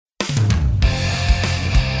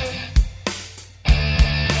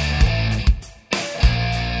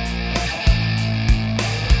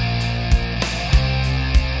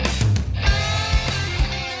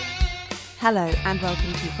Hello and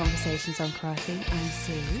welcome to Conversations on Karate. I'm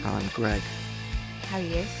Sue. I'm Greg. How are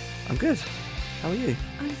you? I'm good. How are you?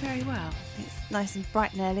 I'm very well. It's nice and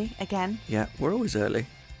bright and early again. Yeah, we're always early.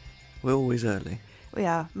 We're always early. We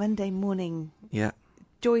are. Monday morning. Yeah.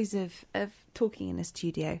 Joys of talking in a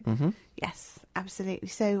studio. Mm-hmm. Yes, absolutely.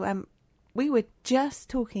 So we were just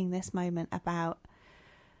talking this moment about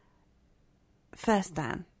First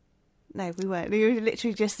Dan. No, we weren't. We were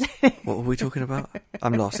literally just... What were we talking about?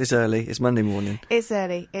 I'm lost. It's early. It's Monday morning. It's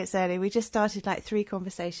early. It's early. We just started like 3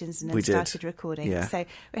 conversations and then started recording. Yeah. So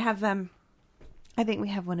we have... I think we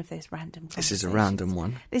have one of those random conversations. This is a random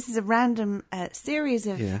one. This is a random series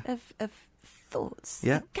of thoughts.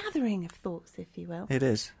 Yeah. A gathering of thoughts, if you will. It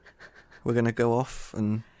is. We're going to go off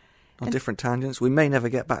on different tangents. We may never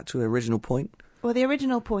get back to the original point. Well, the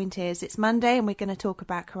original point is it's Monday and we're going to talk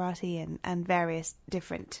about karate and various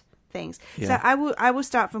different things. Yeah. So I will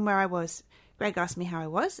start from where I was. Greg asked me how I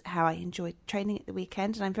was, how I enjoyed training at the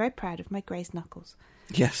weekend, and I'm very proud of my Grace knuckles.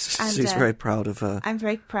 Yes, And, Sue's very proud of her. I'm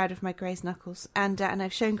very proud of my Grace knuckles, and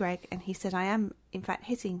I've shown Greg, and he said I am, in fact,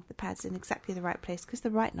 hitting the pads in exactly the right place because the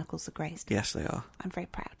right knuckles are grazed. Yes, they are. I'm very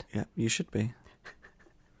proud. Yeah, you should be.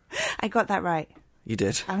 I got that right. You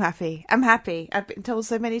did. I'm happy. I've been told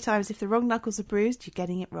so many times if the wrong knuckles are bruised, you're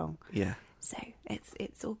getting it wrong. Yeah. So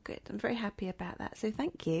it's all good. I'm very happy about that. So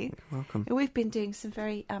thank you. You're welcome. And we've been doing some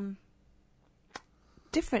very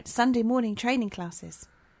different Sunday morning training classes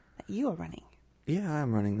that you are running. Yeah, I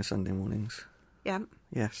am running the Sunday mornings. Yeah.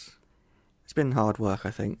 Yes. It's been hard work,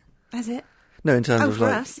 I think. Has it? No, in terms of for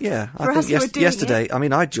like... us? Yeah. For I us think who are doing yesterday... it. I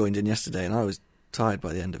mean, I joined in yesterday and I was tired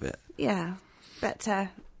by the end of it. Yeah. But,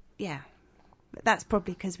 yeah. But that's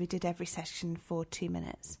probably because we did every session for 2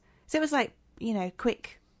 minutes. So it was like,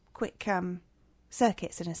 quick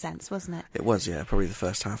circuits in a sense, wasn't it? It was, yeah. Probably the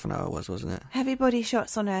first half an hour wasn't it? Heavy body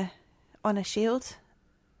shots on a shield.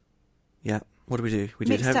 Yeah. What do we do? We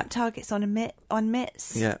Mixed up targets on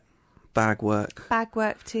mitts. Yeah. Bag work. Bag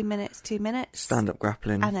work for 2 minutes. Stand-up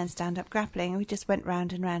grappling. And then stand-up grappling. And we just went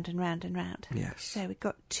round and round and round and round. Yes. So we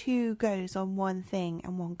got 2 goes on one thing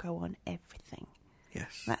and 1 go on everything.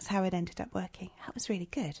 Yes. That's how it ended up working. That was really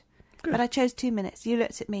good. Good. But I chose 2 minutes. You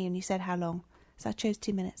looked at me and you said how long. So I chose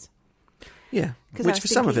 2 minutes. Yeah. Which for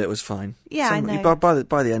some of it was fine. Yeah, I know.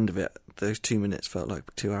 By the end of it, those 2 minutes felt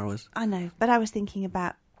like 2 hours. I know. But I was thinking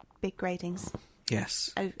about big gradings.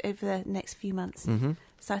 Yes. Over the next few months. Mm-hmm.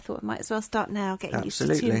 So I thought I might as well start now getting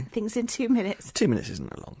Absolutely. used to things in 2 minutes. 2 minutes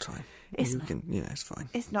isn't a long time. It's not. It's fine.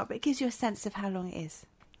 It's not, but it gives you a sense of how long it is.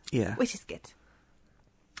 Yeah. Which is good.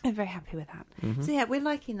 I'm very happy with that. Mm-hmm. So yeah, we're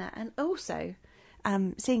liking that. And also,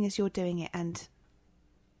 seeing as you're doing it and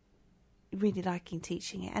really liking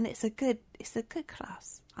teaching it, and it's a good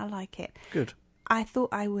class. I like it. Good. I thought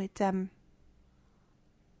I would, I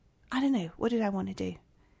don't know, what did I want to do?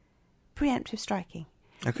 Preemptive striking.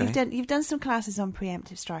 Okay. You've done some classes on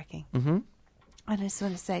preemptive striking. Mm-hmm. I just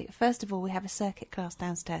want to say, first of all, we have a circuit class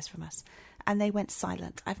downstairs from us, and they went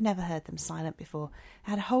silent. I've never heard them silent before.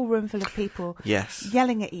 I had a whole room full of people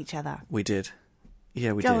yelling at each other. We did.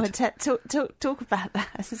 Yeah, we did. Go on, talk about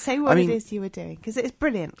that. Say what it is you were doing, because it's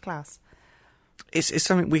brilliant class. It's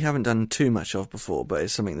something we haven't done too much of before, but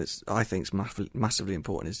it's something that's I think is massively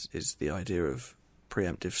important. Is the idea of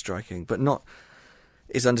preemptive striking, but not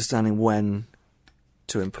is understanding when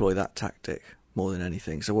to employ that tactic more than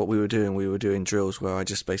anything. So what we were doing drills where I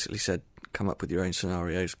just basically said, come up with your own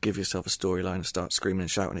scenarios, give yourself a storyline and start screaming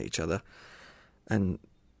and shouting at each other. And,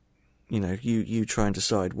 you try and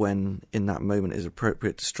decide when in that moment is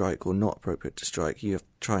appropriate to strike or not appropriate to strike. You have to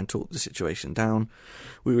try and talk the situation down.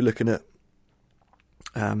 We were looking at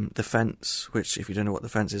the fence, which if you don't know what the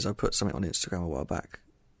fence is, I put something on Instagram a while back.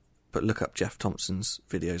 But look up Jeff Thompson's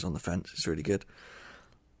videos on the fence. It's really good.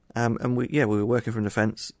 And we were working from the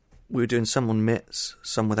fence. We were doing some on mitts,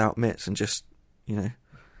 some without mitts, and just,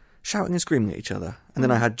 shouting and screaming at each other. And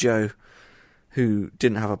then I had Joe, who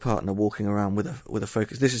didn't have a partner, walking around with a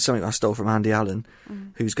focus. This is something I stole from Andy Allen,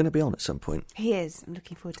 who's going to be on at some point. He is. I'm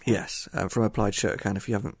looking forward to that. Yes, from Applied Shotokan. If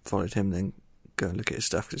you haven't followed him, then go and look at his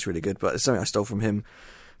stuff, 'cause it's really good. But it's something I stole from him,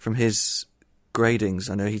 from his gradings.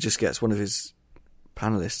 I know he just gets one of his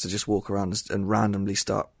panellists to just walk around and randomly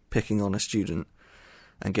start picking on a student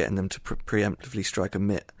and getting them to preemptively strike a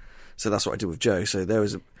mitt. So that's what I did with Joe. So there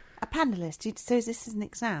was a panellist. So is this an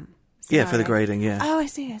exam? Yeah, for the grading, yeah. Oh, I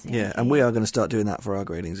see. Yeah, okay. And we are going to start doing that for our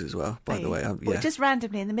gradings as well, by the way. Well, just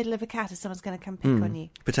randomly in the middle of a kata, someone's going to come pick on you.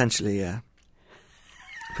 Potentially, yeah.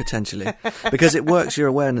 Potentially. Because it works your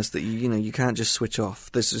awareness that, you can't just switch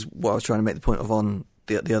off. This is what I was trying to make the point of on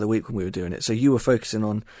the other week when we were doing it. So you were focusing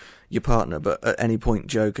on your partner, but at any point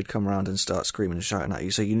Joe could come around and start screaming and shouting at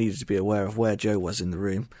you. So you needed to be aware of where Joe was in the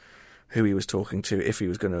room, who he was talking to, if he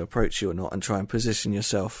was going to approach you or not, and try and position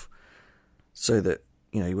yourself so that,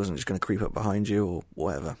 he wasn't just going to creep up behind you or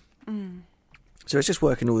whatever. So it's just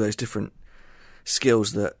working all those different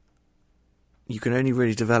skills that you can only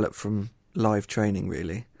really develop from live training,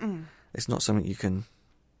 really. It's not something you can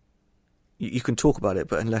talk about it,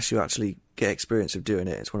 but unless you actually get experience of doing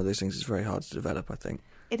it, it's one of those things that's very hard to develop, I think.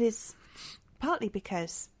 It is partly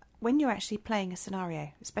because when you're actually playing a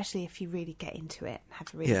scenario, especially if you really get into it,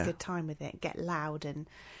 have a really good time with it, get loud and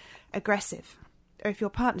aggressive, or if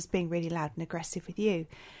your partner's being really loud and aggressive with you,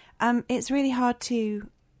 it's really hard to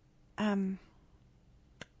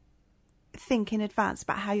think in advance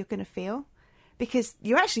about how you're going to feel, because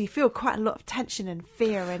you actually feel quite a lot of tension and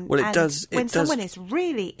fear. And when someone is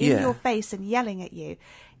really in your face and yelling at you,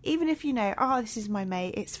 even if you know, this is my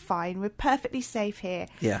mate, it's fine, we're perfectly safe here.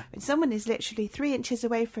 Yeah. When someone is literally 3 inches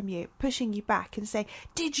away from you, pushing you back and saying,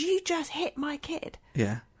 "Did you just hit my kid?"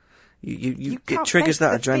 Yeah. It triggers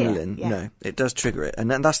that adrenaline. Yeah. No, it does trigger it. And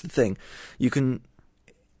that's the thing. You can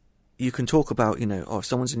talk about, if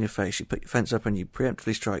someone's in your face, you put your fence up and you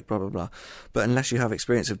preemptively strike, blah, blah, blah. But unless you have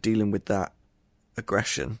experience of dealing with that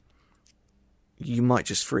aggression, you might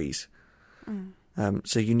just freeze.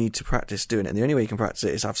 So you need to practice doing it. And the only way you can practice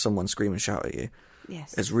it is have someone scream and shout at you.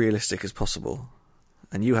 Yes. As realistic as possible.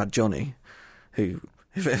 And you had Johnny, who,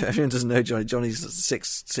 if everyone doesn't know Johnny's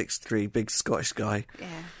 6'3", big Scottish guy. Yeah.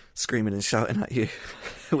 Screaming and shouting at you,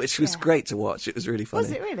 which was great to watch. It was really funny.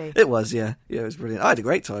 Was it really? It was, yeah. Yeah, it was brilliant. I had a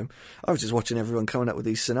great time. I was just watching everyone coming up with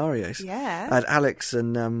these scenarios. Yeah. I had Alex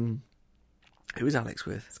and, who was Alex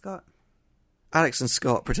with? Scott. Alex and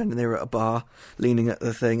Scott pretending they were at a bar, leaning at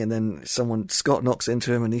the thing, and then Scott knocks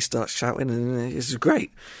into him and he starts shouting, and this is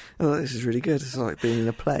great. Oh, this is really good. It's like being in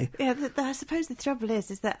a play. Yeah, I suppose the trouble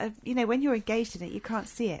is that, when you're engaged in it, you can't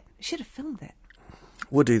see it. You should have filmed it.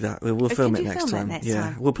 We'll do that. We'll film it next time.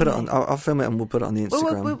 Yeah, we'll put it on. I'll film it and we'll put it on the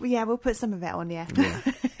Instagram. We'll put some of it on. Yeah.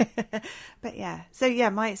 But yeah, so yeah,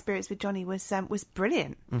 my experience with Johnny was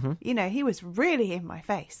brilliant. Mm-hmm. He was really in my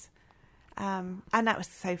face, and that was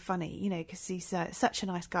so funny. Because he's such a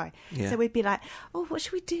nice guy. Yeah. So we'd be like, "Oh, what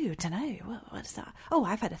should we do? I don't know. What is that? Oh,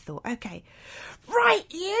 I've had a thought. Okay, right,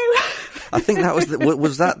 you." I think that was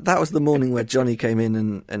that was the morning where Johnny came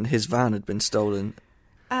in and his van had been stolen.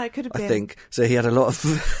 It could have been. I think so. He had a lot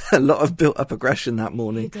of built up aggression that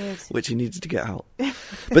morning, he did. Which he needed to get out.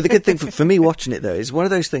 But the good thing for me watching it though is one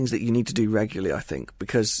of those things that you need to do regularly. I think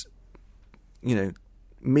because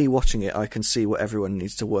me watching it, I can see what everyone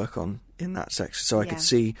needs to work on in that section. So I could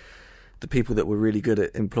see the people that were really good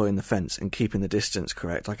at employing the fence and keeping the distance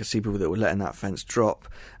correct. I could see people that were letting that fence drop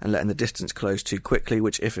and letting the distance close too quickly.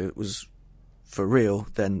 Which if it was for real,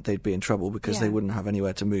 then they'd be in trouble because they wouldn't have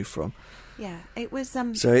anywhere to move from. Yeah, it was.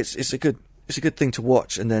 So it's a good thing to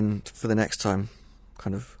watch, and then for the next time,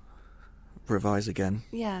 kind of revise again.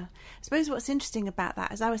 Yeah, I suppose what's interesting about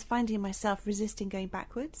that is I was finding myself resisting going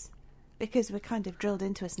backwards, because we're kind of drilled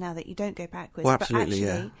into us now that you don't go backwards. Well, absolutely,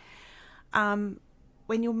 but actually,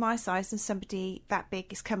 when you're my size and somebody that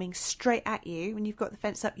big is coming straight at you, when you've got the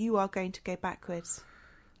fence up, you are going to go backwards.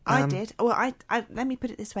 I did. Well, I let me put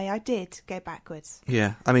it this way: I did go backwards.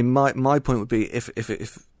 Yeah, I mean, my point would be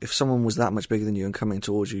if someone was that much bigger than you and coming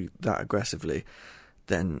towards you that aggressively,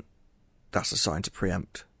 then that's a sign to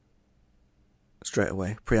preempt straight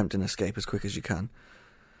away. Preempt and escape as quick as you can.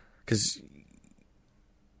 Because,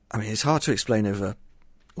 I mean, it's hard to explain over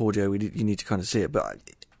audio. You need to kind of see it. But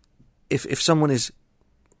if someone is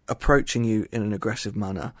approaching you in an aggressive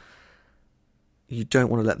manner, you don't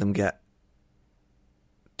want to let them get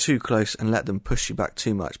too close and let them push you back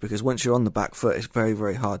too much, because once you're on the back foot, it's very,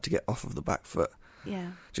 very hard to get off of the back foot. Yeah.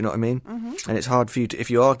 Do you know what I mean? Mm-hmm. And it's hard for you to, if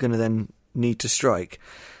you are going to then need to strike,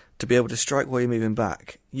 to be able to strike while you're moving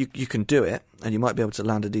back. You can do it, and you might be able to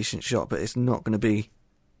land a decent shot, but it's not going to be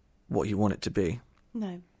what you want it to be.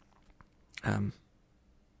 No.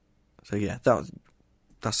 So yeah, that's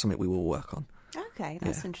something we will work on. Okay,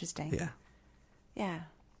 that's interesting. Yeah. Yeah.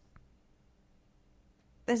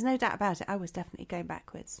 There's no doubt about it. I was definitely going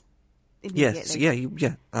backwards immediately.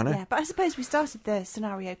 Yeah, I know. Yeah, but I suppose we started the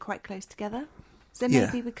scenario quite close together. So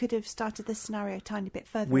maybe we could have started the scenario a tiny bit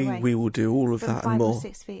further away. We will do all of that and more. 5 or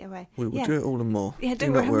 6 feet away. We will do it all and more. Yeah,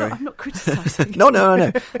 don't worry. I'm not criticising. No,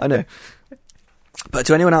 I know. But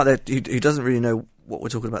to anyone out there who doesn't really know what we're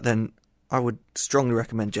talking about, then I would strongly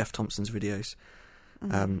recommend Jeff Thompson's videos.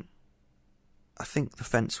 Mm-hmm. I think the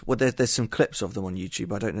fence. Well, there's some clips of them on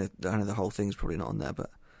YouTube. I don't know. I know the whole thing's probably not on there, but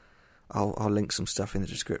I'll link some stuff in the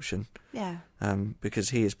description. Yeah. Because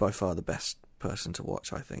he is by far the best person to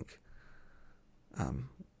watch, I think.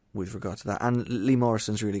 With regard to that, and Lee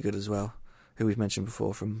Morrison's really good as well, who we've mentioned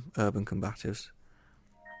before from Urban Combatives.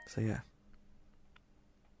 So yeah,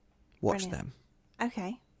 watch Brilliant. them.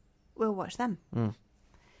 Okay, we'll watch them.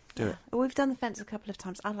 Do it. Well, we've done the fence a couple of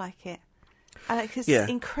times. I like it. I like because Yeah.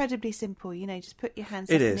 it's incredibly simple. You know, just put your hands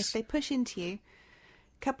It up, and is. if they push into you,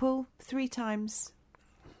 couple 3 times,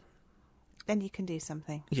 then you can do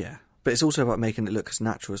something. Yeah, but it's also about making it look as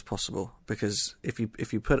natural as possible. Because if you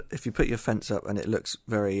put your fence up and it looks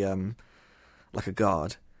very like a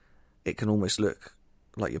guard, it can almost look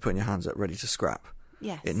like you're putting your hands up ready to scrap.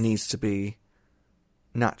 Yes, It needs to be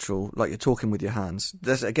natural, like you're talking with your hands.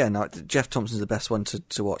 There's again, Jeff Thompson's the best one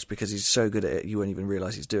to watch because he's so good at it. You won't even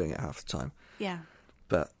realise he's doing it half the time. Yeah,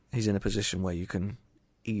 But he's in a position where you can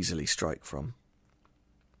easily strike from.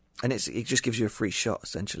 And it just gives you a free shot,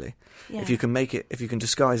 essentially. yeah. If you can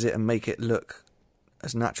disguise it and make it look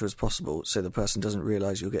as natural as possible, so the person doesn't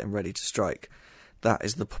realise you're getting ready to strike, that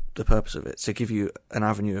is the purpose of it. To give you an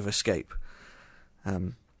avenue of escape,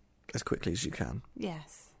 as quickly as you can.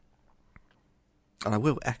 Yes. And I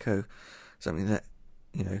will echo something that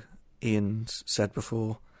Ian said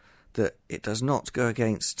before, that it does not go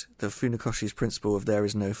against the Funakoshi's principle of there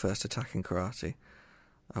is no first attack in karate.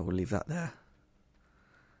 I will leave that there.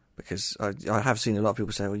 Because I have seen a lot of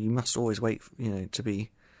people say, well, you must always wait, to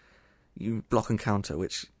be... You block and counter,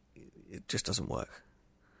 which it just doesn't work.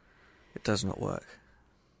 It does not work.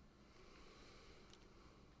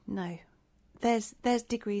 No. There's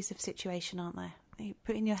degrees of situation, aren't there? You're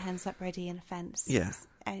putting your hands up ready in a fence. Yeah.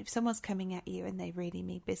 And if someone's coming at you and they really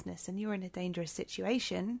mean business and you're in a dangerous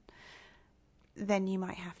situation, then you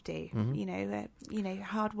might have to. Mm-hmm.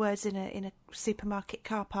 Hard words in a supermarket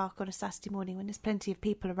car park on a Saturday morning when there's plenty of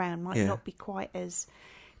people around might Yeah. not be quite as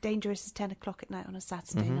dangerous as 10 o'clock at night on a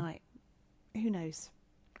Saturday Mm-hmm. night. Who knows?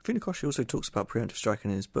 Funakoshi also talks about preemptive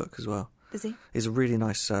striking in his book as well. Does he? It's a really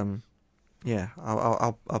nice...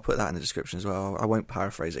 I'll put that in the description as well. I won't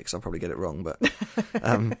paraphrase it because I'll probably get it wrong, but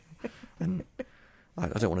and I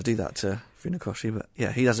don't want to do that to Funakoshi. But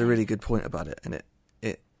yeah, he has a really good point about it, and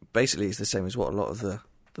it basically is the same as what a lot of the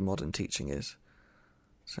modern teaching is.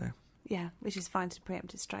 So Yeah, which is fine to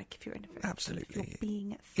preemptive strike if you're in a absolutely, if you're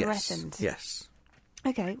being threatened. Yes.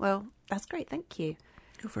 Okay, well, that's great. Thank you.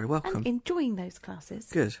 You're very welcome. I'm enjoying those classes.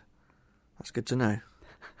 Good. That's good to know.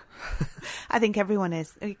 I think everyone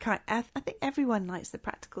is. I think everyone likes the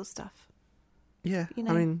practical stuff. Yeah, You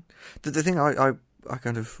know? I mean, the thing I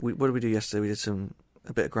kind of... what did we do yesterday? We did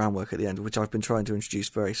a bit of groundwork at the end, which I've been trying to introduce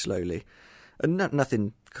very slowly. And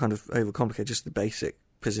nothing kind of overcomplicated, just the basic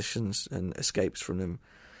positions and escapes from them.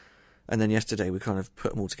 And then yesterday we kind of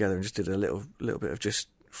put them all together and just did a little bit of just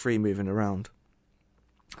free moving around.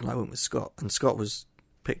 And I went with Scott, and Scott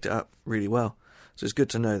picked it up really well. So it's good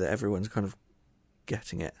to know that everyone's kind of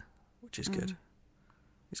getting it, which is good.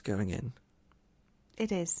 It's going in.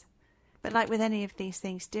 It is. But like with any of these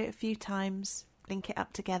things, do it a few times, link it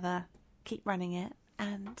up together, keep running it,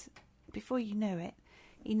 and before you know it,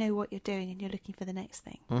 you know what you're doing and you're looking for the next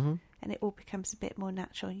thing. Mm-hmm. And it all becomes a bit more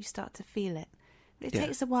natural and you start to feel it. But it Yeah.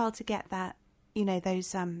 takes a while to get that,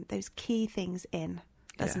 those key things in,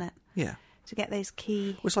 doesn't it? Yeah. To get those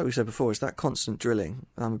key... Well, it's like we said before, it's that constant drilling.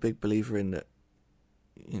 I'm a big believer in that,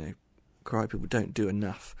 karate people don't do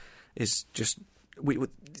enough. Is just, we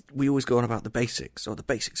always go on about the basics, or the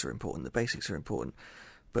basics are important,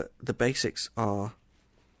 but the basics are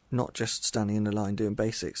not just standing in the line doing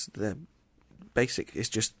basics. The basic is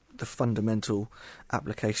just the fundamental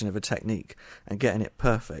application of a technique and getting it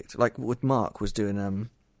perfect. Like what Mark was doing an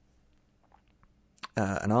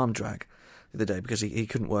arm drag the other day because he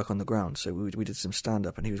couldn't work on the ground, so we did some stand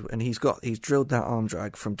up, and he's drilled that arm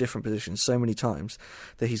drag from different positions so many times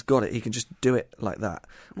that he's got it. He can just do it like that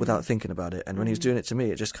without thinking about it. And when he's doing it to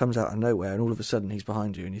me, it just comes out of nowhere, and all of a sudden he's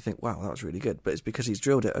behind you, and you think, wow, that was really good. But it's because he's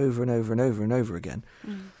drilled it over and over and over and over again.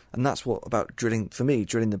 And that's what about drilling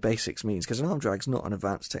the basics means, because an arm drag's not an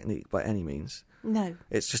advanced technique by any means. No.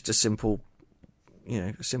 It's just a simple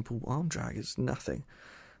arm drag. It's nothing,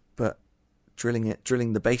 but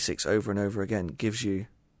drilling the basics over and over again gives you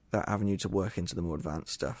that avenue to work into the more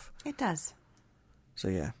advanced stuff. It does. So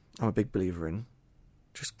yeah, I'm a big believer in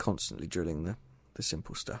just constantly drilling the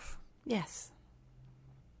simple stuff. Yes.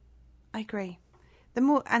 I agree. The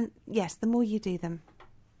more you do them,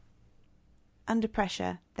 under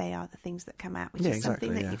pressure, they are the things that come out, which is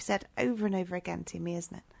something that you've said over and over again to me,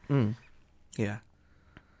 isn't it? Yeah.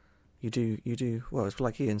 You do. Well, it's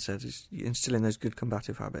like Ian said, you're instilling those good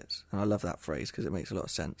combative habits, and I love that phrase because it makes a lot of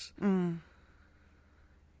sense. And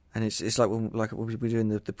it's like when we're doing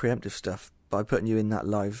the preemptive stuff, by putting you in that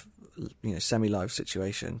live, semi-live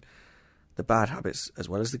situation, the bad habits as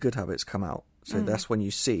well as the good habits come out. So that's when you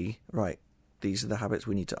see, right, these are the habits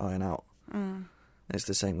we need to iron out. And it's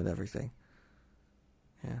the same with everything.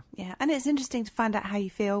 Yeah, and it's interesting to find out how you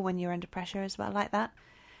feel when you're under pressure as well, like that.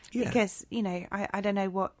 Yeah. Because, you know, I don't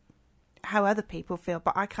know how other people feel,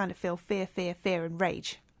 but I kind of feel fear, and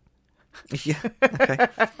rage. Yeah, okay.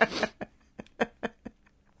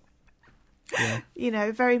 Yeah. You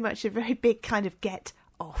know, very much a very big kind of get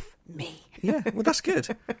off me. Yeah, well, that's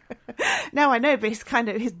good. No, I know, but it's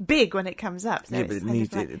big when it comes up. So yeah, but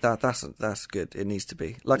that's good. It needs to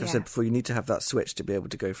be. Like I said before, you need to have that switch to be able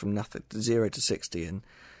to go from 0 to 60 in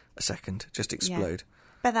a second, just explode. Yeah.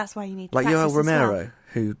 But that's why you need to like practice Yoel Romero, well.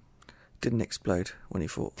 Who didn't explode when he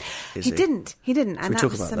fought. He didn't, and that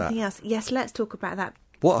was that? something else. Yes, let's talk about that.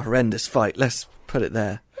 What a horrendous fight. Let's put it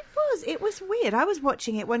there. It was weird. I was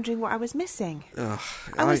watching it wondering what I was missing.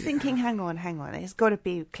 I was thinking, hang on. It's got to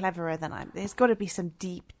be cleverer than there's got to be some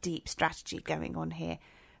deep strategy going on here.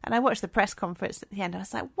 And I watched the press conference at the end. I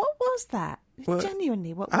was like, what was that? Well,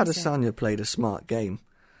 genuinely, what was it? Adesanya played a smart game.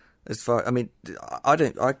 You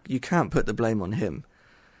can't put the blame on him,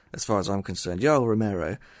 as far as I'm concerned. Yoel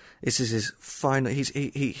Romero, this is his final.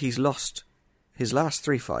 He's lost his last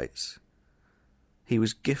 3 fights. He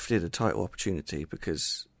was gifted a title opportunity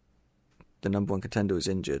because the number 1 contender was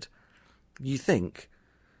injured. You think,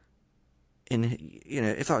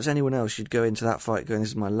 if that was anyone else, you'd go into that fight going, "This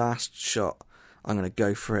is my last shot. I'm going to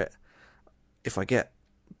go for it. If I get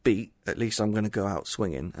beat, at least I'm going to go out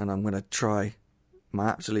swinging, and I'm going to try my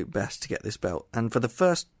absolute best to get this belt." And for the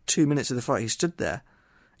first 2 minutes of the fight, he stood there.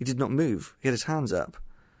 He did not move. He had his hands up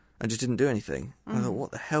and just didn't do anything. I thought,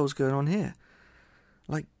 what the hell's going on here?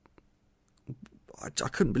 Like, I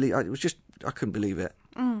couldn't believe. I couldn't believe it.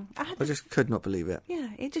 I just could not believe it. Yeah,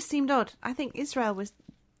 it just seemed odd. I think Israel was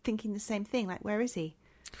thinking the same thing. Like, where is he?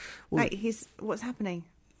 Well, what's happening?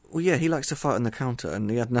 Well, yeah, he likes to fight on the counter, and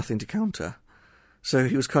he had nothing to counter. So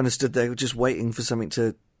he was kind of stood there just waiting for something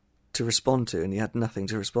to respond to, and he had nothing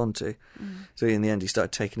to respond to. So in the end, he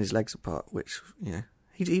started taking his legs apart, which,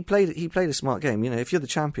 he played a smart game. If you're the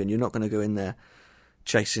champion, you're not going to go in there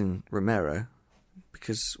chasing Romero,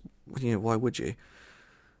 because, why would you?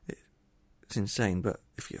 It's insane, but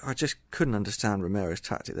I just couldn't understand Romero's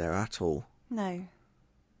tactic there at all. No.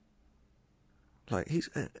 Like, he's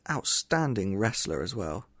an outstanding wrestler as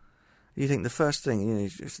well. You think the first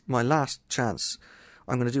thing, my last chance,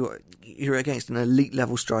 I'm going to do what you're against an elite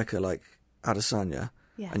level striker like Adesanya,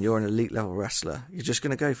 and you're an elite level wrestler. You're just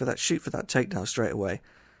going to go for that, shoot for that takedown straight away,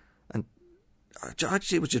 and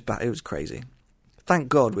it was just bad. It was crazy. Thank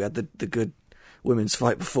God we had the good women's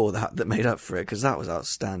fight before that made up for it, because that was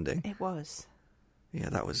outstanding. It was. Yeah,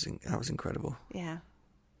 that was incredible. Yeah,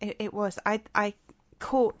 it was. I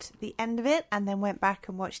caught the end of it and then went back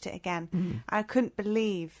and watched it again. I couldn't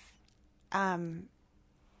believe. I can't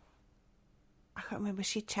remember. Was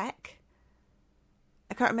she Czech?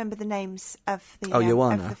 I can't remember the names of the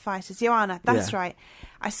Joanna. of the fighters. Joanna, that's right.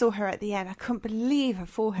 I saw her at the end. I couldn't believe her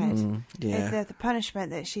forehead. The punishment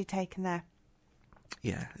that she'd taken there.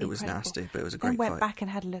 Yeah, it was nasty, but it was a great fight. I went back and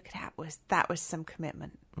had a look at it. That was some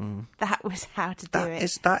commitment. That was how to do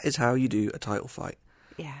it. That is how you do a title fight.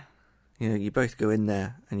 Yeah. You both go in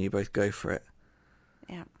there and you both go for it.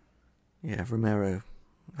 Yeah. Yeah, Romero,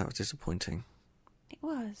 that was disappointing. It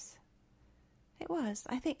was.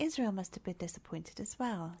 I think Israel must have been disappointed as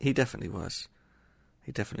well. He definitely was.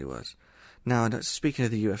 Now, speaking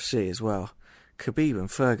of the UFC as well, Khabib and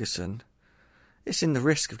Ferguson, it's in the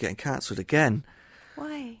risk of getting cancelled again.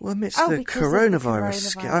 Why? Well, amidst the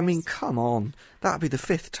coronavirus. I mean, come on. That would be the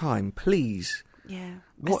 5th time, please. Yeah.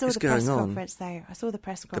 What is going on? I saw the press conference, though. I saw the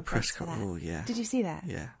press conference for that. Oh, yeah. Did you see that?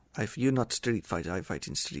 Yeah. If you're not street fighter, I fight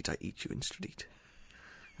in street, I eat you in street.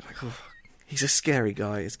 Like, he's a scary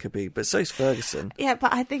guy, is Khabib, but so's Ferguson. Yeah,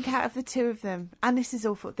 but I think out of the two of them, and this is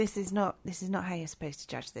awful. This is not how you're supposed to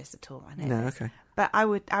judge this at all. I know. No, this. Okay. But I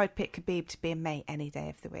would pick Khabib to be a mate any day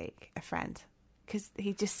of the week, a friend, because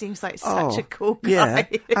he just seems like such a cool guy.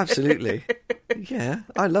 Yeah, absolutely. Yeah,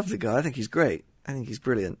 I love the guy. I think he's great. I think he's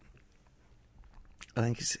brilliant. I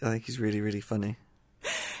think he's really, really funny.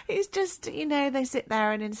 He's just, they sit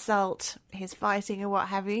there and insult his fighting and what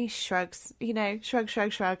have you. He shrugs,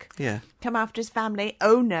 shrug. Yeah. Come after his family.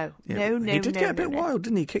 Oh, no. Yeah. No. He did get a bit wild,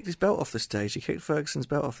 didn't he? He kicked his belt off the stage. He kicked Ferguson's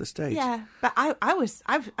belt off the stage. Yeah, but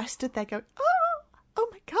I stood there going, oh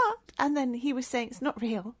my God. And then he was saying, it's not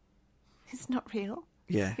real. It's not real.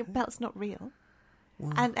 Yeah. Your belt's not real.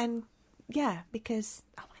 Well, and yeah, because,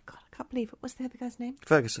 oh my God, I can't believe it. What's the other guy's name?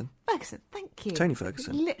 Ferguson, thank you. Tony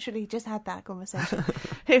Ferguson. Literally just had that conversation.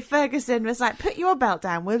 Ferguson was like, put your belt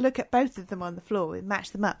down. We'll look at both of them on the floor. We'll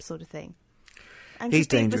match them up, sort of thing. And he's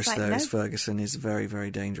dangerous, like, though. No. Ferguson is very,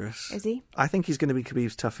 very dangerous. Is he? I think he's going to be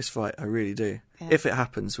Khabib's toughest fight. I really do. Yeah. If it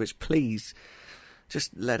happens, which please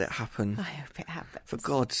Just let it happen. I hope it happens. For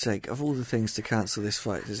God's sake, of all the things to cancel this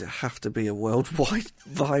fight, does it have to be a worldwide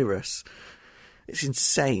virus? It's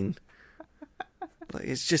insane. Like,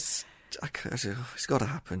 it's just... it's got to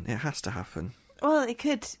happen. It has to happen. Well, it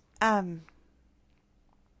could...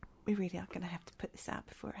 we really are going to have to put this out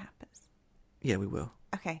before it happens. Yeah, we will.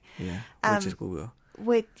 Okay. Yeah, we will.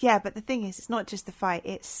 But the thing is, it's not just the fight,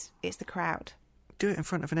 it's the crowd. Do it in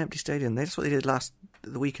front of an empty stadium. That's what they did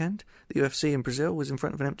the weekend. The UFC in Brazil was in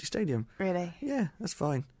front of an empty stadium. Really? Yeah, that's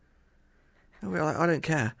fine. We're like, I don't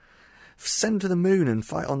care. Send them to the moon and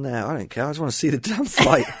fight on there. I don't care. I just want to see the damn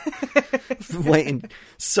fight. Waiting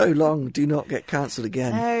so long. Do not get cancelled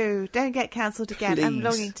again. No, don't get cancelled again. Please. I'm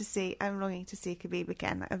longing to see Khabib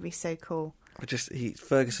again. That would be so cool.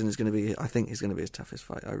 Ferguson is going to be. I think he's going to be his toughest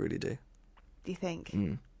fight. I really do. Do you think?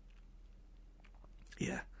 Mm.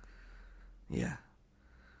 Yeah.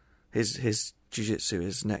 His jiu-jitsu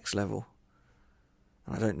is next level.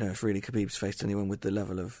 And I don't know if really Khabib's faced anyone with the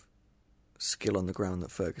level of skill on the ground that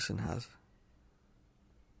Ferguson has.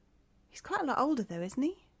 He's quite a lot older though, isn't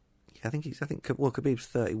he? Yeah, I think Khabib's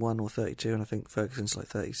 31 or 32 and I think Ferguson's like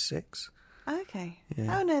 36. Okay.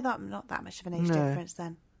 Yeah. Oh no, not that much of an age difference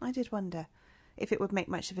then. I did wonder if it would make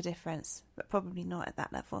much of a difference, but probably not at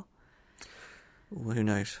that level. Well, who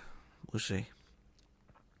knows? We'll see.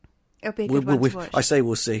 It'll be a good one to watch. I say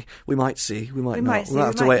we'll see. We might see. We might not. See, we'll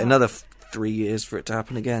have to wait another 3 years for it to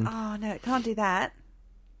happen again. Oh, no, it can't do that.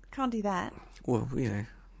 Can't do that. Well, the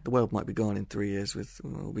world might be gone in 3 years.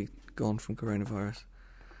 We'll be gone from coronavirus.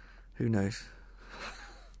 Who knows?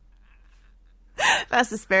 That's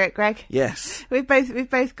the spirit, Greg. Yes. We've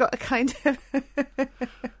both got a kind of...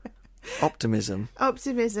 Optimism.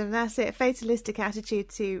 That's it. A fatalistic attitude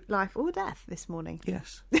to life or death this morning.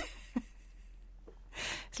 Yes.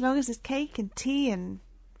 As long as there's cake and tea and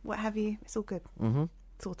what have you, it's all good. Mm-hmm.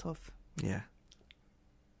 Sort of. Yeah.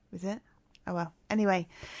 Is it? Oh, well. Anyway,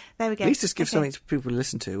 there we go. At least just give something to people to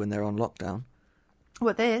listen to when they're on lockdown.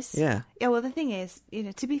 What, this? Yeah. Yeah, well, the thing is,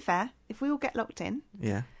 to be fair, if we all get locked in...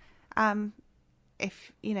 Yeah.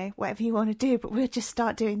 If, whatever you want to do, but we'll just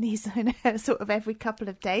start doing these sort of every couple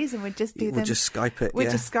of days and we'll just do them. We'll just Skype it,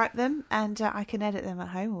 We'll just Skype them and I can edit them at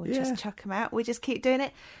home or just chuck them out. We'll just keep doing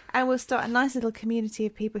it and we'll start a nice little community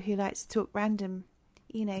of people who like to talk random,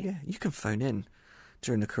 Yeah, you can phone in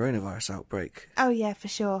during the coronavirus outbreak. Oh, yeah, for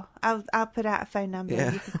sure. I'll put out a phone number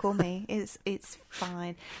and you can call me. It's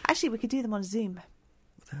fine. Actually, we could do them on Zoom.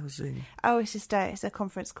 What the hell's Zoom? Oh, it's just it's a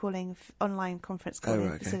online conference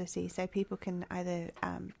calling facility, so people can either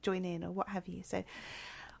join in or what have you. So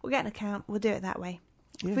we'll get an account, we'll do it that way.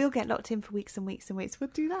 Yeah. If we'll get locked in for weeks and weeks and weeks,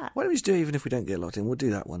 we'll do that. Why don't we just do it even if we don't get locked in? We'll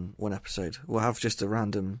do that one episode. We'll have just a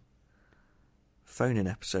random phone-in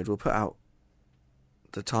episode. We'll put out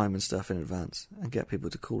the time and stuff in advance and get people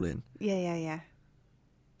to call in. Yeah.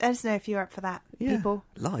 Let us know if you're up for that, people.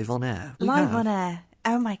 Live on air. On air.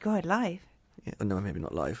 Oh my God, live. Yeah, no, maybe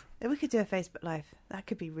not live. We could do a Facebook Live. That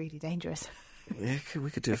could be really dangerous. Yeah,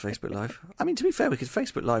 we could do a Facebook Live. I mean, to be fair, we could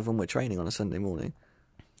Facebook Live when we're training on a Sunday morning.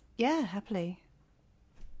 Yeah, happily.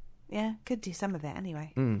 Yeah, could do some of it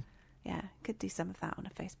anyway. Mm. Yeah, could do some of that on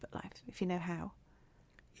a Facebook Live, if you know how.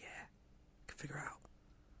 Yeah, could figure out.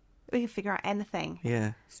 We can figure out anything.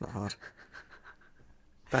 Yeah, it's not hard.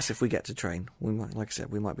 That's if we get to train. We might, like I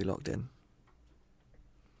said, we might be locked in.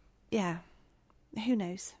 Yeah. Who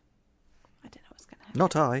knows? I don't know what's going to happen.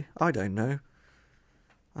 Not I. I don't know.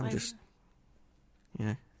 I'm just,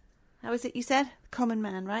 How was it you said? Common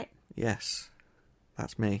man, right? Yes.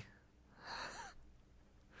 That's me.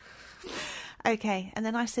 Okay, and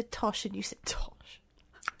then I said tosh and you said tosh.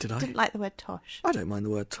 Did I? Didn't like the word tosh. I don't mind the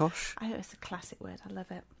word tosh. I know it's a classic word. I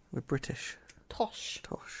love it. We're British. Tosh.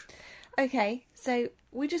 Tosh. Okay, so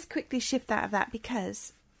we just quickly shift out of that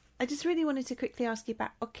because I just really wanted to quickly ask you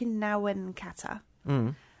about Okinawan kata.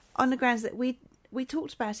 Mm. On the grounds that we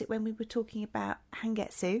talked about it when we were talking about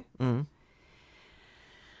Hangetsu. Mm.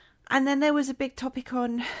 And then there was a big topic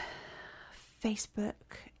on Facebook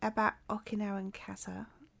about Okinawan kata.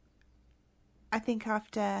 I think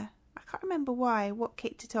after, I can't remember what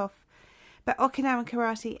kicked it off, but Okinawan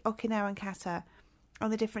karate, Okinawan kata, on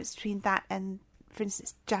the difference between that and, for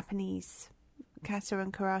instance, Japanese kata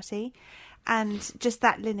and karate, and just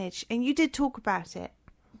that lineage. And you did talk about it,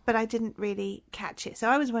 but I didn't really catch it. So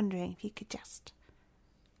I was wondering if you could just,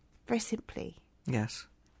 very simply... Yes.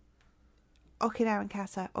 Okinawan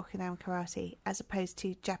kata, Okinawan karate, as opposed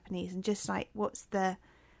to Japanese, and just like, what's the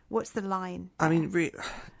line there? I mean,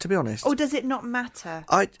 to be honest... Or does it not matter?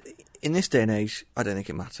 In this day and age, I don't think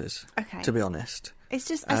it matters. Okay. To be honest. It's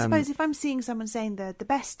just, I suppose, if I'm seeing someone saying the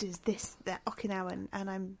best is this, the Okinawan, and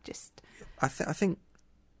I'm just... I think...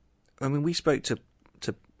 I mean, we spoke to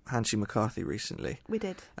Hanshi McCarthy recently. We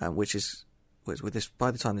did. Which is with this.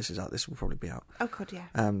 By the time this is out, this will probably be out. Oh God, yeah.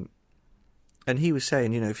 And he was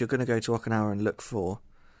saying, if you're going to go to Okinawa and look for,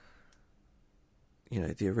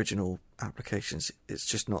 the original applications, it's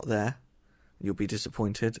just not there. You'll be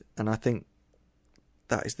disappointed, and I think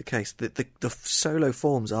that is the case. The solo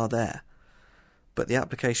forms are there, but the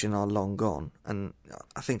application are long gone. And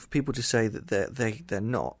I think for people to say that they're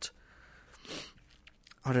not,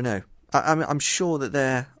 I don't know. I'm sure that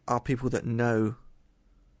there are people that know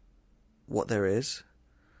what there is,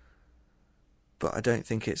 but I don't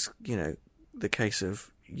think it's the case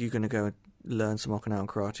of you're going to go and learn some Okinawan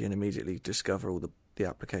karate and immediately discover all the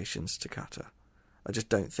applications to kata. I just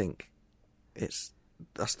don't think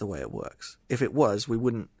that's the way it works. If it was, we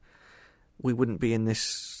wouldn't be in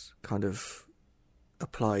this kind of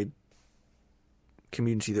applied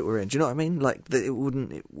community that we're in. Do you know what I mean? Like it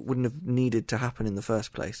wouldn't have needed to happen in the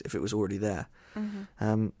first place if it was already there.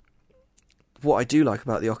 Mm-hmm. What I do like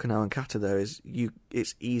about the Okinawan kata though is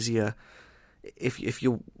it's easier if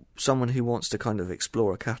you're someone who wants to kind of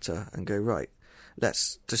explore a kata and go, right,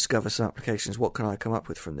 let's discover some applications. What can I come up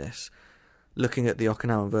with from this? Looking at the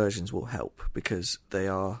Okinawan versions will help because they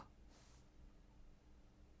are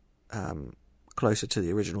closer to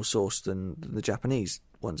the original source than the Japanese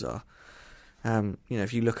ones are.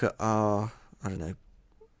 If you look at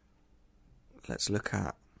let's look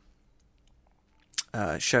at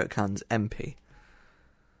Shotokan's Empi,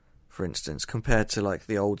 for instance, compared to like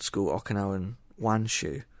the old school Okinawan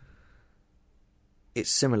Wanshu. It's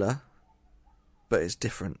similar, but it's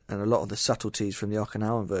different, and a lot of the subtleties from the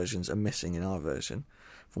Okinawan versions are missing in our version,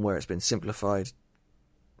 from where it's been simplified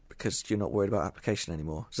because you're not worried about application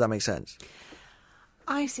anymore. Does that make sense?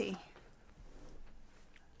 I see.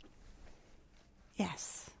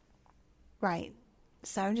 Yes. Right.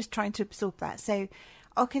 So I'm just trying to absorb that. So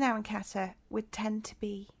Okinawan kata would tend to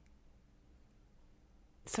be...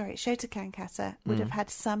 Shotokan kata would have had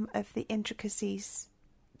some of the intricacies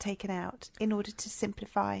taken out in order to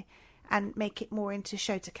simplify and make it more into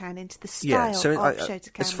Shotokan, into the style of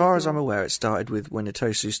Shotokan. As far as I'm aware, it started with when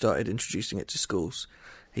Itosu started introducing it to schools.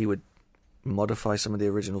 He would modify some of the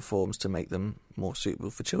original forms to make them more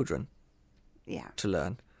suitable for children to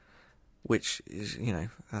learn, which is,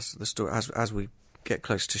 that's the story. As we get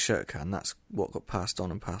closer to Shotokan, that's what got passed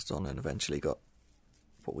on and eventually got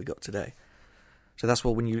what we got today. So that's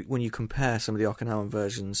what when you compare some of the Okinawan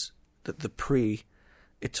versions, the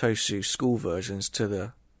pre-Itosu school versions to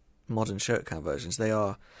the modern Shotokan versions, they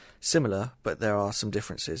are similar, but there are some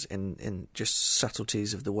differences in just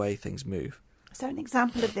subtleties of the way things move. So an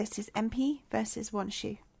example of this is MP versus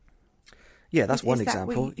Wanshu. Yeah, that's one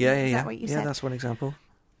example. Yeah. What you said? That's one example.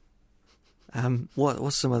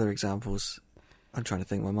 What's some other examples? I'm trying to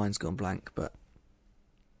think. My mind's gone blank, but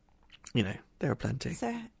there are plenty.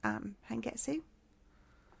 So Hangetsu.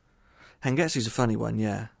 Hangetsu's a funny one,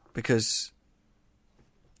 yeah, because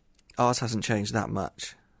ours hasn't changed that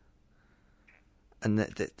much. And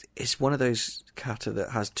it's one of those kata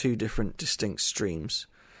that has two different distinct streams.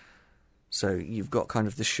 So you've got kind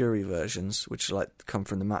of the Shuri versions, which come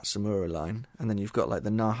from the Matsumura line, and then you've got like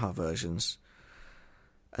the Naha versions.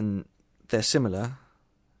 And they're similar,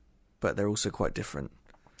 but they're also quite different.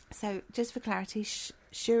 So just for clarity,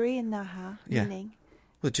 Shuri and Naha, meaning?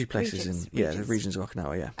 Well, the two places the regions of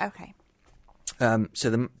Okinawa, yeah. Okay.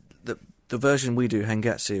 So the version we do,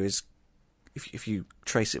 Hangetsu, is, if you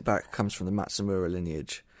trace it back, comes from the Matsumura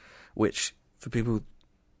lineage, which, for people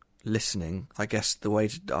listening, I guess the way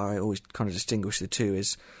I always kind of distinguish the two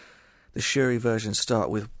is the Shuri versions start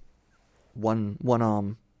with one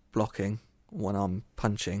arm blocking, one arm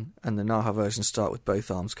punching, and the Naha versions start with both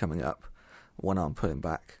arms coming up, one arm pulling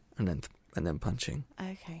back, and then punching.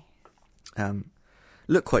 Okay.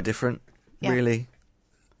 Look quite different, really.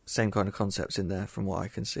 Same kind of concepts in there from what I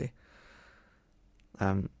can see.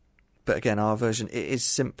 But again, our version, it is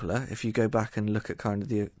simpler. If you go back and look at kind of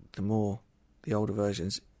the older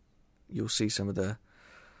versions, you'll see some of the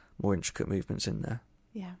more intricate movements in there.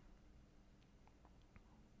 Yeah.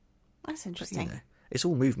 That's interesting. But, it's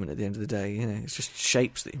all movement at the end of the day, It's just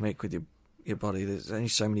shapes that you make with your body. There's only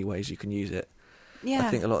so many ways you can use it. Yeah. I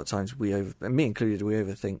think a lot of times and me included, we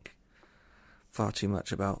overthink far too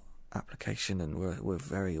much about application, and we're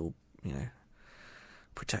very all,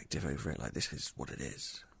 protective over it. Like, this is what it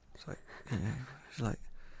is. It's like, it's like.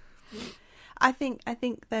 I think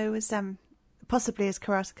there was possibly as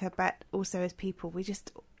karateka, but also as people,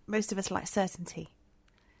 most of us like certainty.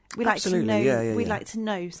 We Absolutely. like to know. We like to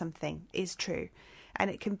know something is true,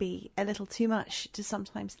 and it can be a little too much to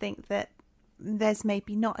sometimes think that there's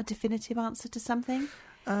maybe not a definitive answer to something.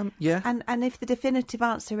 Yeah. And if the definitive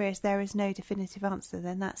answer is there is no definitive answer,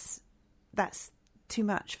 then that's too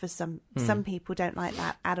much for some. Some people don't like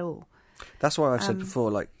that at all. That's why I've said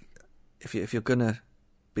before, like, if you're gonna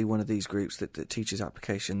be one of these groups that teaches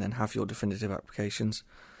application, then have your definitive applications.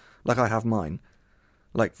 Like I have mine.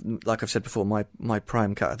 Like I've said before, my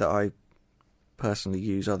prime kata that I personally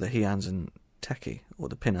use are the Heians and Teki, or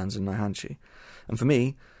the Pinans and Naihanchi. And for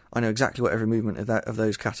me, I know exactly what every movement of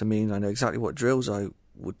those kata mean. I know exactly what drills I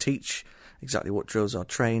would teach, exactly what drills I'll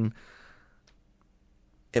train.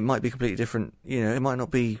 It might be completely different, it might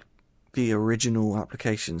not be the original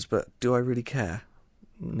applications, but do I really care?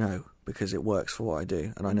 No, because it works for what I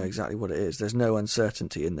do, and I know exactly what it is. There's no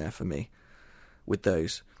uncertainty in there for me with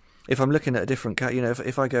those. If I'm looking at a different kata,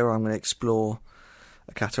 if I go, I'm going to explore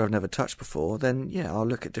a kata I've never touched before, then yeah, I'll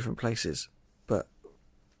look at different places. But,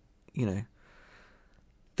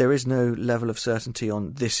 there is no level of certainty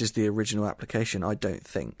on this is the original application, I don't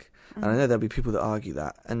think. And I know there'll be people that argue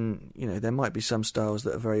that. And, there might be some styles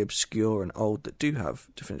that are very obscure and old that do have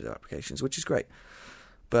definitive applications, which is great.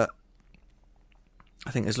 But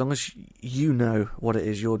I think as long as you know what it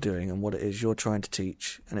is you're doing and what it is you're trying to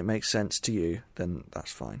teach, and it makes sense to you, then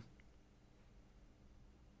that's fine.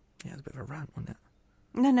 Yeah, it's a bit of a rant, wasn't it?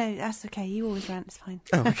 No, that's okay. You always rant. It's fine.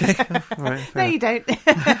 Oh, okay. All right, no, you don't.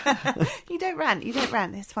 You don't rant.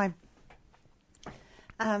 It's fine.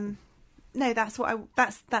 No, that's what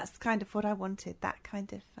that's kind of what I wanted. That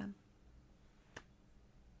kind of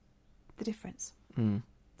the difference. Does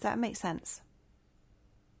that make sense?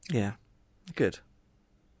 Yeah. Good.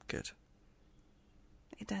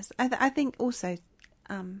 It does. I think also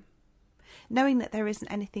knowing that there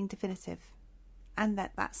isn't anything definitive, and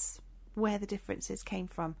that's where the differences came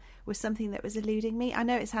from, was something that was eluding me. I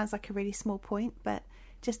know it sounds like a really small point, but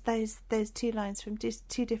just those two lines from just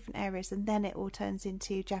two different areas, and then it all turns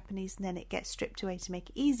into Japanese, and then it gets stripped away to make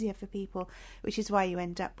it easier for people, which is why you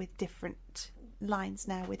end up with different lines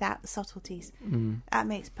now without the subtleties. That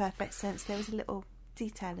makes perfect sense. There was a little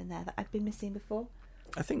detail in there that I'd been missing before.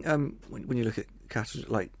 I think when you look at kata,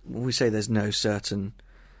 like when we say there's no certain,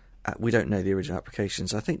 we don't know the original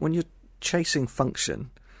applications. I think when you're chasing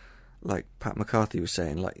function, like Pat McCarthy was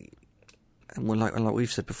saying, and like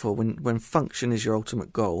we've said before, when function is your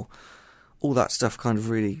ultimate goal, all that stuff kind of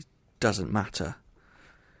really doesn't matter.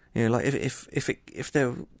 Like if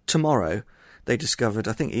they're tomorrow they discovered,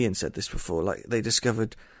 I think Ian said this before, like they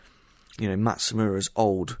discovered, Matsumura's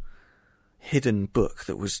old hidden book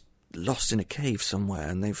that was lost in a cave somewhere,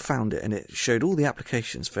 and they found it, and it showed all the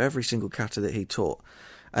applications for every single kata that he taught,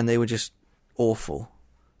 and they were just awful.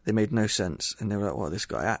 They made no sense, and they were like, well, this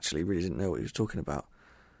guy actually really didn't know what he was talking about.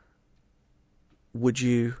 Would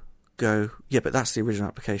you go, yeah, but that's the original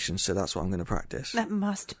application, so that's what I'm going to practice? That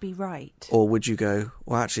must be right. Or would you go,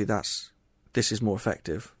 well, actually, this is more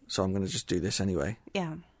effective, so I'm going to just do this anyway?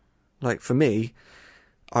 Yeah. Like, for me,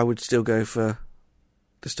 I would still go for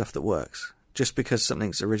the stuff that works. Just because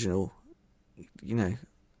something's original,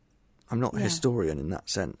 I'm not a historian in that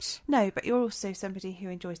sense. No, but you're also somebody who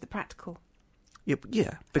enjoys the practical.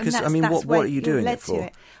 Yeah, because what are you doing it for?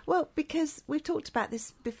 Well, because we've talked about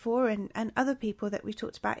this before, and other people that we've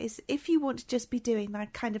talked about, is if you want to just be doing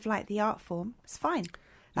that kind of like the art form, it's fine.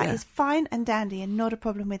 That is fine and dandy, and not a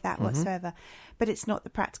problem with that whatsoever. But it's not the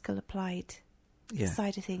practical applied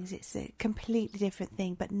side of things. It's a completely different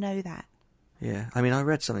thing, but know that. Yeah, I mean, I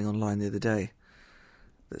read something online the other day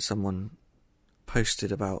that someone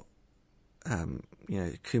posted about,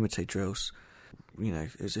 kumite drills.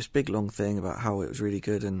 It was this big long thing about how it was really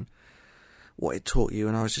good and what it taught you,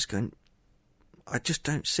 and I was just going, I just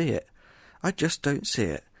don't see it.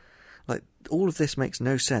 Like, all of this makes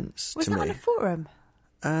no sense to me. Was that on a forum?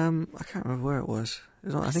 I can't remember where it was.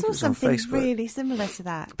 I think it was on Facebook. Something really similar to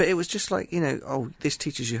that. But it was just like, this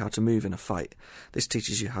teaches you how to move in a fight. This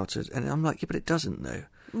teaches you how to... And I'm like, yeah, but it doesn't, though.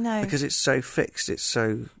 No. Because it's so fixed. It's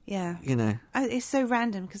so... Yeah. It's so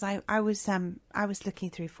random, because I was looking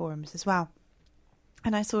through forums as well.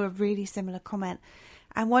 And I saw a really similar comment.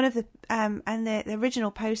 And one of the... and the original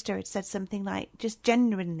poster had said something like, just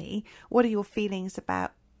genuinely, what are your feelings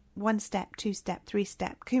about 1-step, 2-step,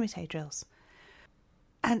 3-step kumite drills?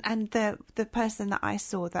 And the person that I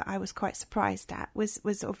saw that I was quite surprised at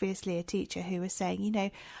was obviously a teacher who was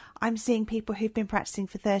saying, I'm seeing people who've been practicing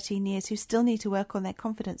for 13 years who still need to work on their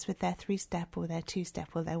confidence with their 3-step or their 2-step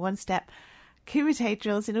or their 1-step kumite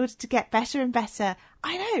drills in order to get better and better.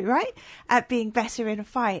 I know, right? At being better in a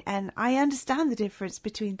fight. And I understand the difference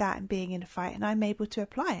between that and being in a fight, and I'm able to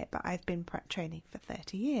apply it, but I've been training for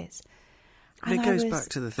 30 years. And it goes back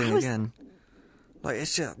to the thing again. Like,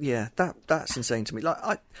 it's just, that's insane to me.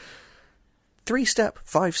 Like, 3-step,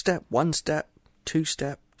 5-step, 1-step,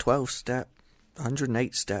 2-step, 12-step,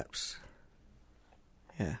 108 steps.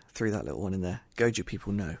 Yeah, threw that little one in there. Goju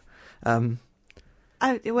people know.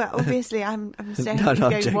 Oh, well, obviously I'm saying no,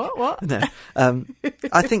 going, what? No.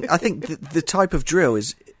 I think the type of drill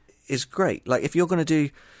is great. Like, if you're going to do,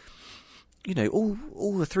 you know,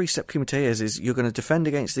 all the 3-step kumite is you're going to defend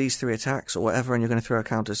against these 3 attacks or whatever, and you're going to throw a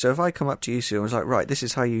counter. So if I come up to you, Sue, and was like, right, this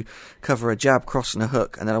is how you cover a jab, cross, and a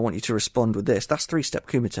hook, and then I want you to respond with this. That's 3-step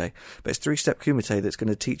kumite, but it's 3-step kumite that's going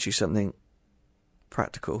to teach you something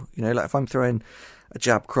practical. You know, like if I'm throwing a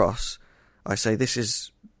jab cross, I say this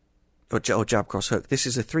is, or jab cross hook. This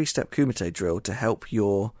is a 3-step kumite drill to help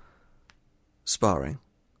your sparring.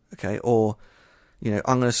 Okay, or, you know,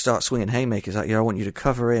 I'm going to start swinging haymakers at you. I want you to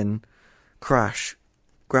cover in, crash,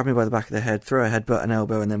 grab me by the back of the head, throw a headbutt, an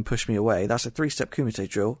elbow, and then push me away. That's a 3-step kumite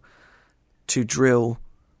drill to drill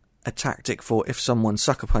a tactic for if someone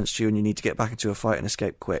sucker punched you and you need to get back into a fight and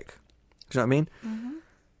escape quick. Do you know what I mean? Mm-hmm.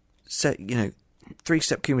 Set, you know,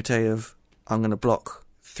 3-step kumite of I'm going to block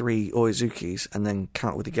 3 oizukis and then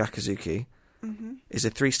count with the gyakuzuki is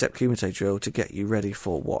a 3-step kumite drill to get you ready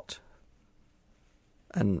for what?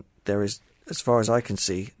 And there is, as far as I can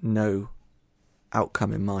see, no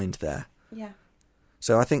outcome in mind there. Yeah.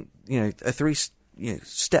 So I think, you know, a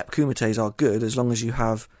 3-step kumites are good as long as you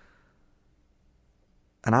have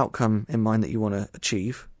an outcome in mind that you want to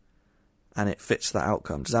achieve and it fits that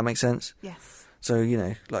outcome. Does that make sense? Yes. So, you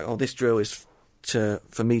know, like, oh, this drill is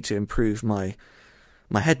for me to improve my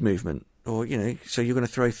head movement, or, you know, so you're going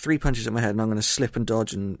to throw 3 punches at my head and I'm going to slip and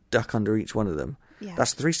dodge and duck under each one of them. Yeah.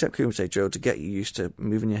 That's the 3-step kumite drill to get you used to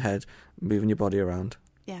moving your head, moving your body around.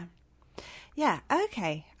 Yeah. Yeah,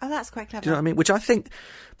 okay. Oh, that's quite clever. Do you know what I mean? Which I think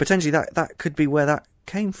potentially that could be where that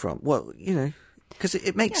came from. Well, you know, because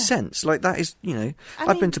it makes sense. Like, that is, you know,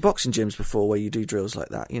 I've been to boxing gyms before where you do drills like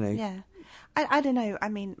that, you know. Yeah. I don't know. I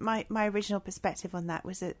mean, my original perspective on that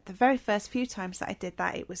was that the very first few times that I did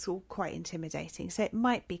that, it was all quite intimidating. So it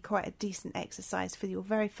might be quite a decent exercise for your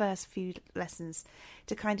very first few lessons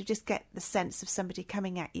to kind of just get the sense of somebody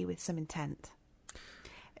coming at you with some intent.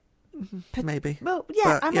 Maybe. Well,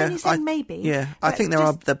 yeah, but, I'm only saying maybe. Yeah, I think there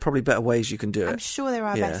are probably better ways you can do it. I'm sure there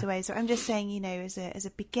are better ways. I'm just saying, you know, as a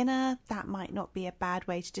beginner, that might not be a bad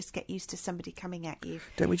way to just get used to somebody coming at you.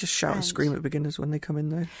 Don't we just shout and scream at beginners when they come in,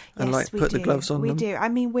 though? And, like, put the gloves on them? We do. I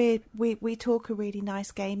mean, we talk a really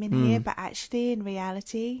nice game in here, but actually, in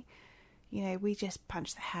reality, you know, we just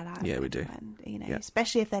punch the hell out of them. Yeah, we do. And, you know,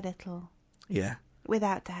 especially if they're little. Yeah.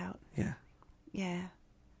 Without doubt. Yeah. Yeah.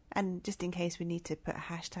 And just in case we need to put a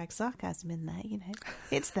hashtag sarcasm in there, you know,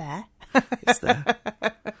 it's there. It's there.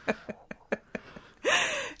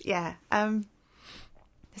 Yeah.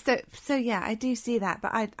 So yeah, I do see that,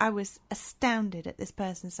 but I was astounded at this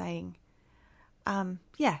person saying,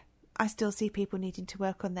 yeah, I still see people needing to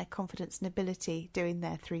work on their confidence and ability doing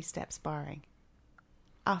their 3-step sparring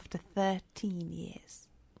after 13 years.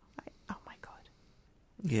 Like, oh my God.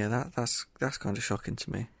 Yeah, that's kind of shocking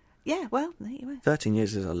to me. Yeah, well, there you are. 13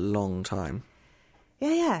 years is a long time.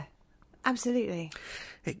 Yeah, absolutely.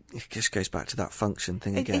 It just goes back to that function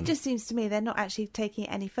thing again. It just seems to me they're not actually taking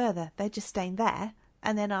it any further. They're just staying there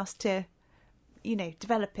and then asked to, you know,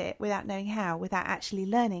 develop it without knowing how, without actually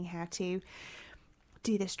learning how to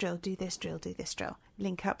do this drill, do this drill, do this drill,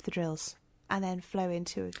 link up the drills, and then flow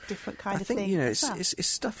into a different kind of thing. I think, you know, it's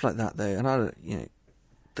stuff like that, though, and I don't, you know,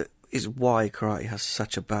 is why karate has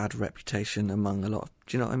such a bad reputation among a lot of,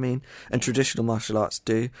 do you know what I mean? And traditional martial arts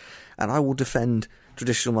do. And I will defend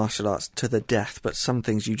traditional martial arts to the death, but some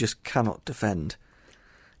things you just cannot defend.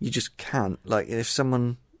 You just can't. Like, if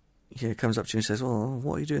someone, you know, comes up to you and says, oh,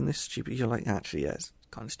 what are you doing this stupid? You're like, actually, yeah, it's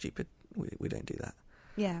kind of stupid. We don't do that.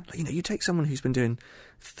 Yeah. Like, you know, you take someone who's been doing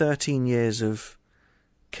 13 years of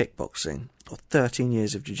kickboxing or 13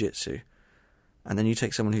 years of jiu-jitsu, and then you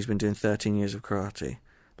take someone who's been doing 13 years of karate.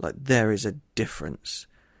 Like, there is a difference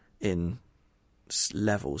in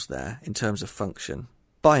levels there in terms of function.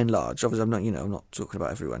 By and large, obviously, I'm not talking about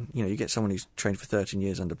everyone. You know, you get someone who's trained for 13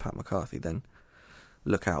 years under Pat McCarthy, then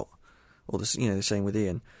look out. Or the same with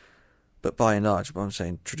Ian. But by and large, I'm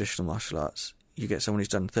saying traditional martial arts. You get someone who's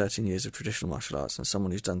done 13 years of traditional martial arts and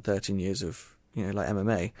someone who's done 13 years of, you know, like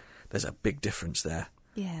MMA. There's a big difference there.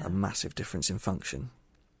 Yeah. A massive difference in function.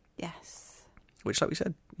 Yes. Which, like we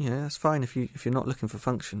said, you know, that's fine if you're not looking for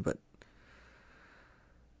function, but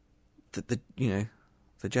the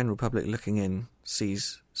general public looking in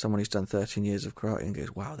sees someone who's done 13 years of karate and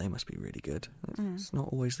goes, wow, they must be really good. It's not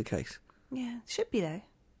always the case. Yeah, it should be though.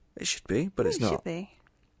 It should be, but it's not. It should be.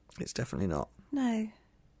 It's definitely not. No.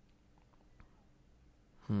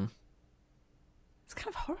 It's kind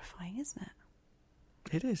of horrifying, isn't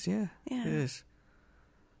it? It is, yeah. Yeah. It is.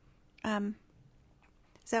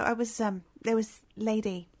 So I was there was a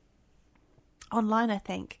lady online, I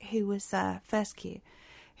think, who was first Q,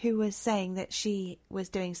 who was saying that she was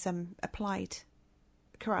doing some applied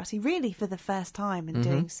karate really for the first time and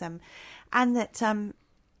doing some, and that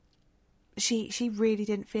she really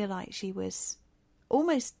didn't feel like she was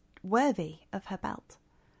almost worthy of her belt,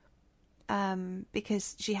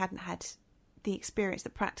 because she hadn't had the experience, the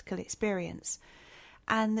practical experience,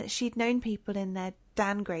 and that she'd known people in their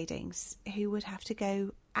downgradings who would have to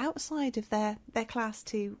go outside of their class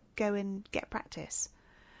to go and get practice,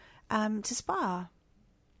 to spar.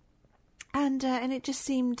 And it just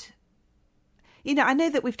seemed, I know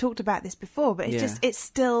that we've talked about this before, but it's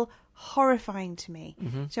still horrifying to me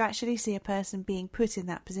to actually see a person being put in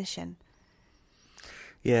that position.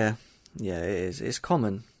 Yeah, it is. It's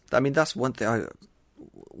common. I mean, that's one thing.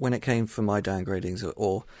 When it came for my downgradings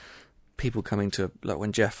or people coming to, like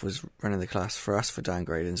when Jeff was running the class for us for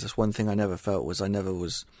downgradings, that's one thing I never felt was I never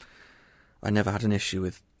had an issue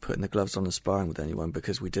with putting the gloves on and sparring with anyone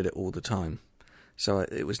because we did it all the time. So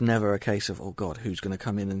it was never a case of, oh God, who's going to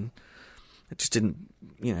come in, and it just didn't,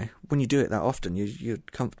 when you do it that often, you're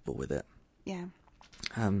comfortable with it. Yeah.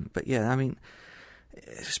 But yeah, I mean,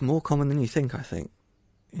 it's more common than you think, I think,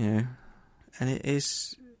 and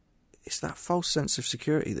it's that false sense of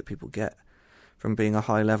security that people get from being a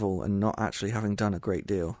high level and not actually having done a great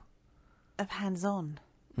deal. Of hands-on.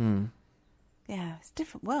 Yeah, it's a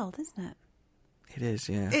different world, isn't it? It is,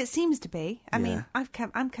 yeah. It seems to be. I mean,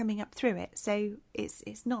 I'm coming up through it, so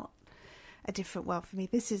it's not a different world for me.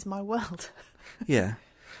 This is my world. Yeah.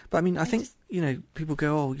 But I mean, I think, people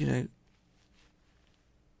go,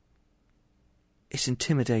 it's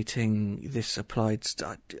intimidating, this applied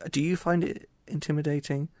stuff. Do you find it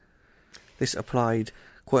intimidating? This applied,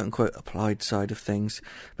 quote-unquote, applied side of things?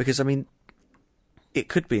 Because, I mean, it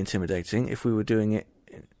could be intimidating if we were doing it,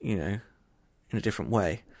 in a different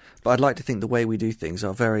way. But I'd like to think the way we do things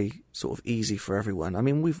are very sort of easy for everyone. I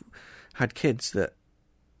mean, we've had kids that,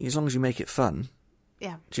 as long as you make it fun.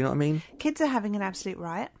 Yeah. Do you know what I mean? Kids are having an absolute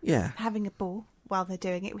riot. Yeah. Having a ball while they're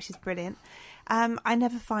doing it, which is brilliant. I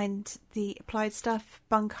never find the applied stuff,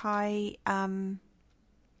 bunkai,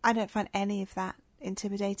 I don't find any of that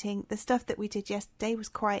intimidating. The stuff that we did yesterday was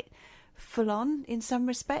quite full on in some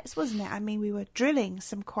respects, wasn't it? I mean, we were drilling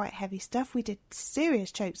some quite heavy stuff. We did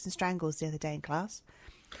serious chokes and strangles the other day in class.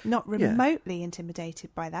 Not remotely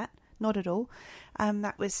intimidated by that. Not at all.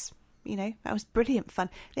 That was, that was brilliant fun.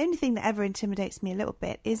 The only thing that ever intimidates me a little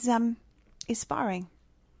bit is sparring.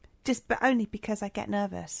 But only because I get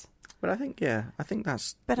nervous. But I think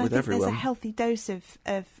that's but with everyone. But I think there's a healthy dose of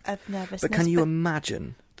nervousness. But can you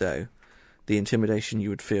imagine, though, the intimidation you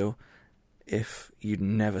would feel if you'd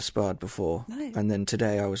never sparred before? No. And then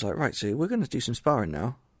today I was like, right, so we're going to do some sparring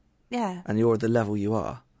now. Yeah. And you're at the level you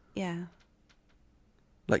are. Yeah.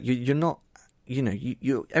 Like, you're not,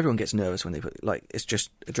 everyone gets nervous when they put, like, it's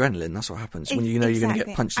just adrenaline, that's what happens. When you're going to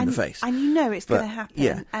get punched in the face. And it's going to happen.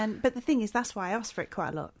 Yeah. But the thing is, that's why I asked for it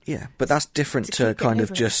quite a lot. Yeah, but that's different to kind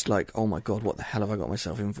of just like, oh my God, what the hell have I got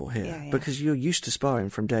myself in for here? Yeah. Because you're used to sparring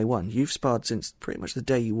from day one. You've sparred since pretty much the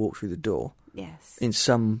day you walked through the door. Yes. In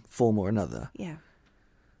some form or another. Yeah.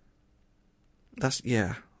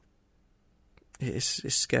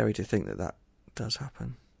 It's scary to think that does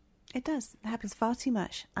happen. It does. It happens far too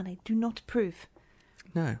much, and I do not approve.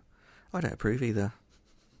 No, I don't approve either.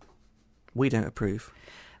 We don't approve.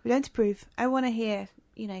 We don't approve. I want to hear,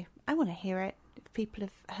 I want to hear it. If people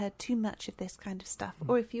have heard too much of this kind of stuff,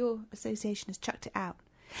 or if your association has chucked it out.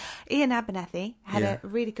 Ian Abernethy had a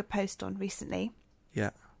really good post on recently.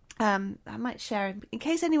 Yeah. I might share it. In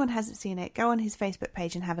case anyone hasn't seen it, go on his Facebook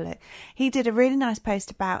page and have a look. He did a really nice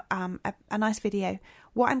post about a nice video,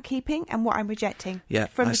 what I'm keeping and what I'm rejecting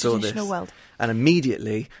from the traditional world. And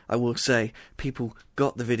immediately, I will say, people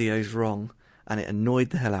got the videos wrong, and it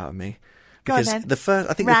annoyed the hell out of me. Because the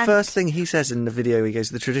first thing he says in the video, he goes,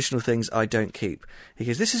 the traditional things I don't keep. He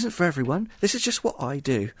goes, this isn't for everyone. This is just what I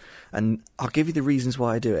do. And I'll give you the reasons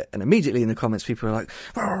why I do it. And immediately in the comments, people are like,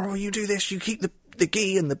 oh, you do this, you keep the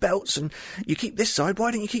gi and the belts, and you keep this side,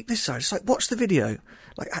 why don't you keep this side? It's like, watch the video.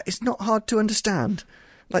 Like, it's not hard to understand.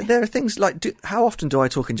 Like, there are things like, how often do I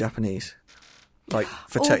talk in Japanese? Like,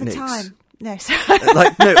 for all techniques? All the time. No, sorry.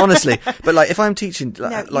 No, honestly. But, like, if I'm teaching...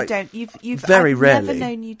 No, you don't. You've very rarely. I've never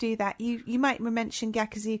known you do that. You might mention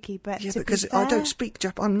Gyakuzuki, but yeah, because I don't speak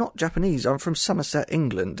I'm not Japanese. I'm from Somerset,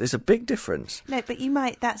 England. There's a big difference. No, but you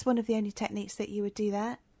might... That's one of the only techniques that you would do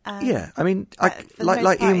that. Yeah, I mean,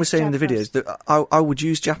 like Ian was saying in the videos, that I would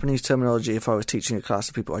use Japanese terminology if I was teaching a class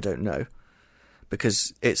of people I don't know,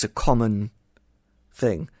 because it's a common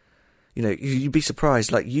thing. You'd be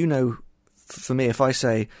surprised. Like, for me, if I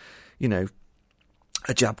say,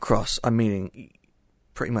 a jab cross, I'm meaning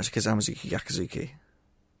pretty much Kizamizuki Yakuzuki.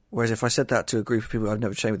 Whereas if I said that to a group of people I've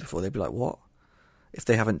never trained with before, they'd be like, what? If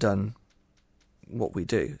they haven't done what we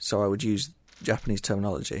do. So I would use Japanese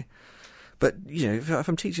terminology. But, you know, if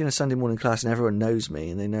I'm teaching a Sunday morning class and everyone knows me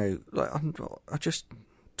and they know, like, I just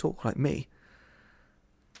talk like me.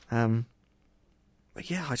 But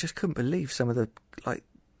yeah, I just couldn't believe some of the, like,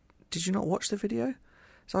 did you not watch the video?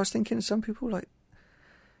 So I was thinking of some people, like,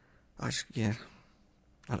 I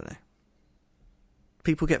don't know.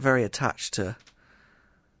 People get very attached to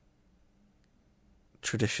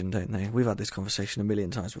tradition, don't they? We've had this conversation a million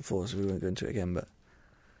times before, so we won't go into it again, but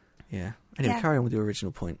yeah. Anyway, carry on with your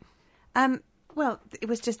original point. Well, it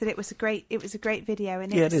was just that it was a great video,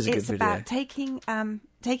 and it is a good it's video. about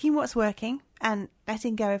taking what's working and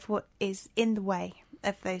letting go of what is in the way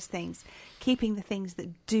of those things, keeping the things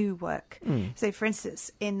that do work. So, for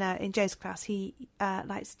instance, in Joe's class, he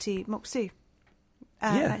likes to moksu,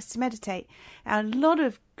 likes to meditate. And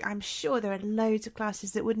I'm sure there are loads of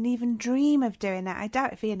classes that wouldn't even dream of doing that. I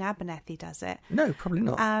doubt if Ian Abernethy does it. No, probably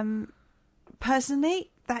not.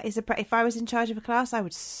 Personally, that is if I was in charge of a class, I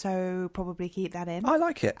would so probably keep that in. I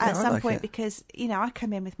like it. At some point, because, you know, I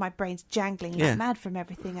come in with my brains jangling like mad from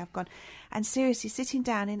everything I've gone. And seriously, sitting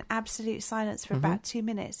down in absolute silence for about 2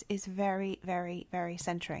 minutes is very, very, very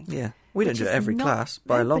centering. Yeah. We don't do it every class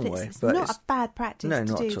by a long way. But it's not a bad practice to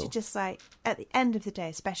do. At all. To just, like, at the end of the day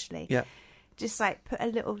especially, just, like, put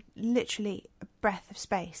literally a breath of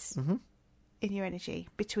space in your energy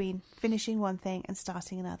between finishing one thing and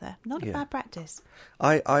starting another. Not a bad practice.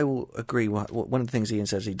 I will agree. One of the things Ian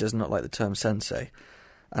says, he does not like the term sensei,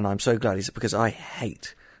 and I'm so glad because I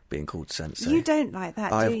hate being called sensei. You don't like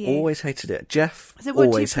that, do you? I've always hated it. Jeff So what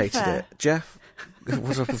always do you hated prefer? it. Jeff,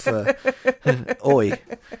 what do I prefer? Oi,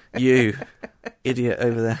 you idiot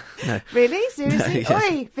over there. No. Really? Seriously? No,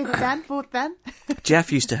 Oi, fifth dan, fourth dan.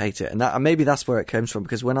 Jeff used to hate it, and maybe that's where it comes from,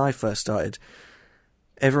 because when I first started,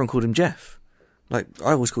 everyone called him Jeff. Like,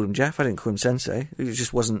 I always called him Jeff. I didn't call him Sensei. It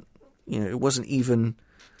just wasn't, you know, it wasn't even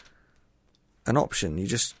an option.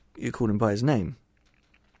 You called him by his name.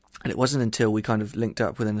 And it wasn't until we kind of linked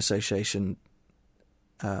up with an association,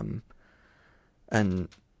 and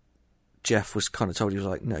Jeff was kind of told, he was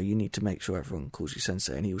like, no, you need to make sure everyone calls you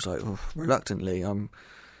Sensei. And he was like, reluctantly,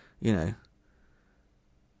 you know,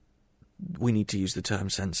 we need to use the term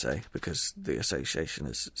Sensei because the association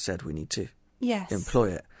has said we need to employ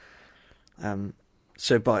it.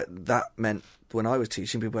 So by that meant when I was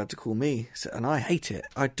teaching, people had to call me, and I hate it.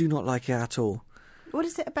 I do not like it at all. What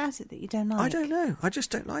is it about it that you don't like? I don't know. I just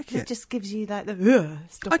don't like it. It just gives you like the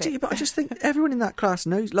stop it. But I just think everyone in that class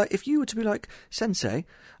knows. Like, if you were to be like Sensei, I'm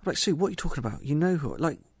like, Sue, what are you talking about? You know who?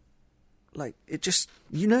 Like it just,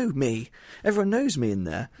 you know me. Everyone knows me in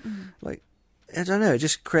there. Like, I don't know. It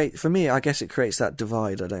just for me, I guess it creates that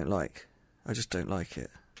divide. I don't like. I just don't like it.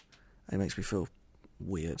 It makes me feel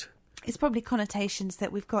weird. It's probably connotations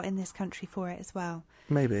that we've got in this country for it as well.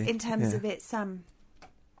 Maybe. In terms of its, I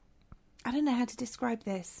don't know how to describe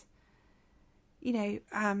this. You know,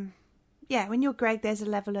 when you're Greg, there's a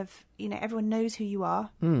level of, you know, everyone knows who you are,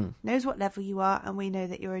 knows what level you are, and we know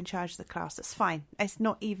that you're in charge of the class. That's fine. It's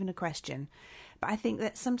not even a question. But I think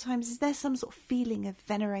that sometimes there's some sort of feeling of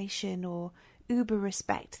veneration or uber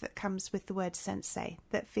respect that comes with the word sensei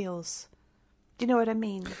that feels... Do you know what I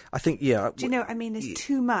mean? I think, yeah. Do you know what I mean? There's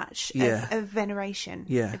too much of veneration,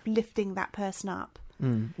 of lifting that person up.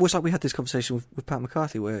 Well, it's like we had this conversation with Pat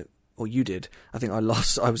McCarthy or you did. I think I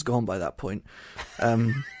was gone by that point.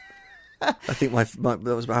 I think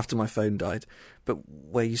that was after my phone died. But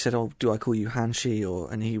where you said, oh, do I call you Han-Shi?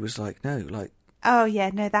 And he was like, no, like... Oh, yeah,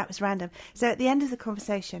 no, that was random. So at the end of the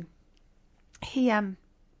conversation, he had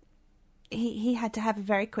to have a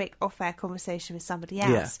very quick off-air conversation with somebody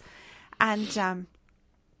else. Yeah. And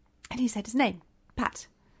he said his name, Pat.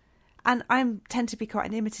 And I tend to be quite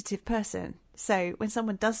an imitative person. So when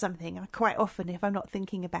someone does something, I quite often, if I'm not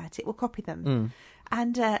thinking about it, will copy them.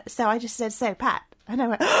 And so I just said, so, Pat. And I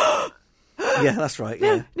went, yeah, that's right.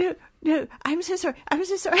 No, I'm so sorry. I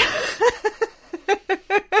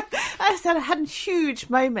said I had a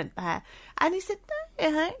huge moment there. And he said, no,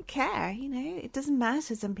 I don't care. You know, it doesn't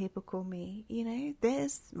matter. Some people call me, you know,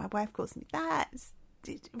 this. My wife calls me that.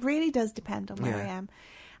 It really does depend on where I am.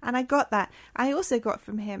 And I got that. I also got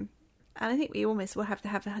from him, and I think we almost will have to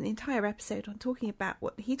have an entire episode on talking about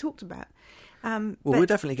what he talked about. We're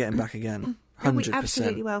definitely getting back again. 100%. We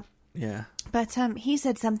absolutely will. Yeah. But he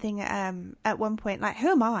said something at one point like, who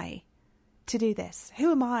am I to do this?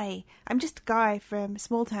 Who am I? I'm just a guy from a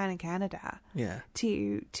small town in Canada. Yeah.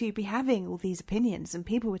 To be having all these opinions, and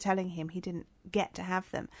people were telling him he didn't get to have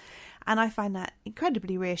them. And I find that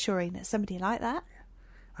incredibly reassuring that somebody like that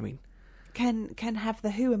I mean, can have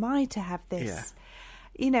the who am I to have this? Yeah.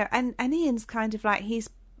 You know, and Ian's kind of like, he's,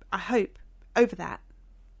 I hope, over that.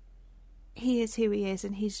 He is who he is,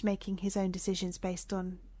 and he's making his own decisions based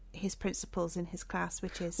on his principles in his class,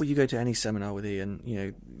 which is... Well, you go to any seminar with Ian, you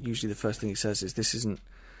know, usually the first thing he says is, this isn't,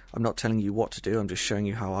 I'm not telling you what to do, I'm just showing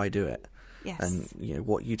you how I do it. Yes. And, you know,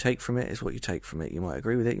 what you take from it is what you take from it. You might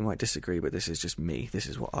agree with it, you might disagree, but this is just me. This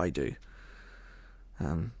is what I do.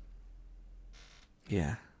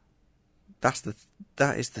 Yeah.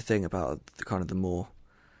 That is the thing about the kind of the more...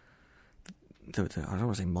 I don't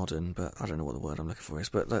want to say modern, but I don't know what the word I'm looking for is,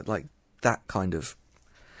 but like that kind of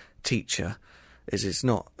teacher is, it's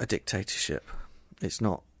not a dictatorship. It's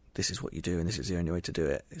not, this is what you do and this is the only way to do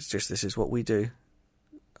it. It's just, this is what we do.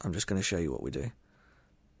 I'm just going to show you what we do.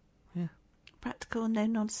 Yeah. Practical, no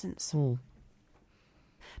nonsense. Mm.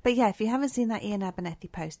 But yeah, if you haven't seen that Ian Abernethy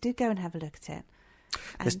post, do go and have a look at it.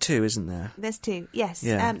 And there's two, isn't there? There's two, yes.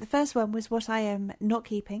 Yeah. The first one was what I am not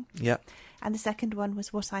keeping. Yep. And the second one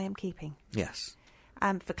was what I am keeping. Yes.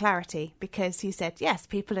 For clarity, because he said, yes,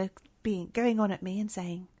 people are going on at me and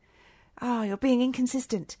saying, oh, you're being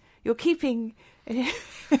inconsistent. You're keeping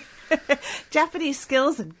Japanese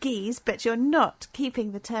skills and gis, but you're not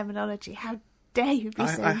keeping the terminology. How dare you be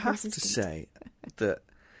so inconsistent? I have to say that,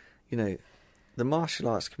 you know, the martial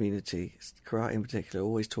arts community, karate in particular,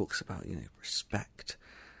 always talks about, you know, respect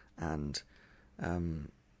and,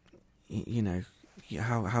 you know,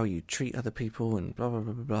 how you treat other people and blah, blah,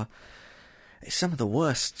 blah, blah, blah. It's some of the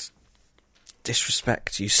worst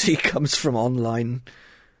disrespect you see comes from online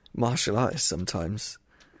martial artists sometimes.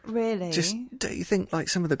 Really? Just, don't you think, like,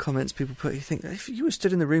 some of the comments people put, you think, if you were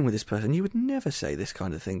stood in the room with this person, you would never say this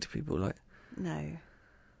kind of thing to people, like... No.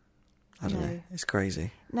 I don't know. It's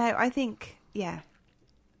crazy. No, I think, yeah.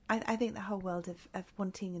 I think the whole world of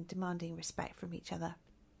wanting and demanding respect from each other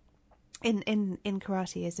in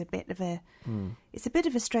karate is a bit of a... It's a bit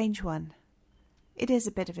of a strange one. It is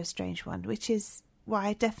a bit of a strange one, which is why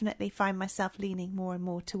I definitely find myself leaning more and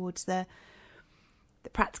more towards the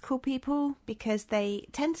practical people, because they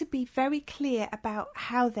tend to be very clear about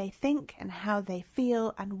how they think and how they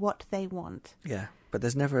feel and what they want. Yeah, but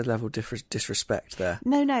there's never a level of disrespect there.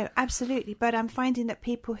 No, absolutely. But I'm finding that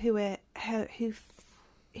people who are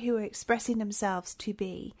expressing themselves to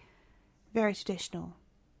be very traditional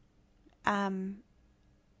have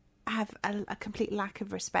a complete lack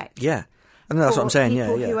of respect. Yeah. And that's what I'm saying,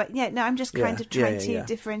 I'm just kind of trying to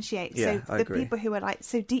differentiate. Yeah, so the people who are like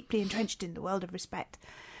so deeply entrenched in the world of respect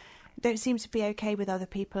don't seem to be okay with other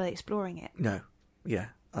people exploring it. No, yeah,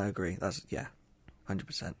 I agree. That's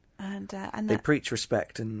 100%. And they preach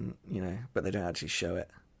respect, and you know, but they don't actually show it.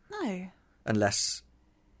 No, unless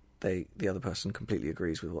the other person completely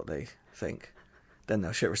agrees with what they think, then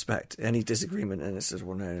they'll show respect. Any disagreement, and it says,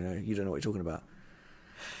 well, no, you don't know what you're talking about.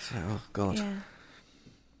 So, oh God. Yeah.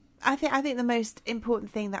 I think the most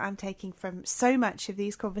important thing that I'm taking from so much of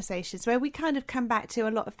these conversations, where we kind of come back to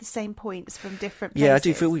a lot of the same points from different places. Yeah, I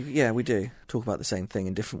do feel we do talk about the same thing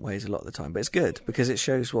in different ways a lot of the time, but it's good because it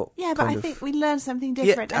shows what. Yeah, but I think we learn something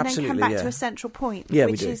different and then come back to a central point,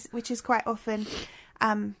 which is quite often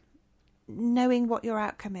knowing what your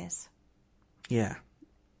outcome is. Yeah.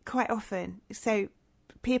 Quite often, so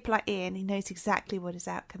people like Ian, he knows exactly what his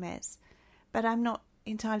outcome is, but I'm not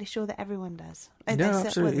entirely sure that everyone does. No,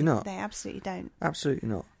 absolutely not. They absolutely don't. Absolutely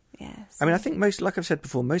not. Yes. I mean, I think like I've said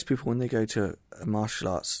before, most people when they go to a martial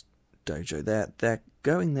arts dojo, they're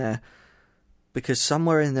going there because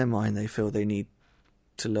somewhere in their mind they feel they need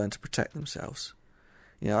to learn to protect themselves.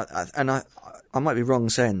 You know, I might be wrong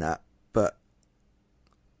saying that, but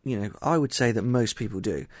you know, I would say that most people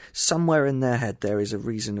do. Somewhere in their head there is a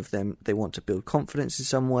reason of them. They want to build confidence in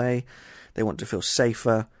some way. They want to feel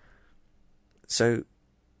safer. So,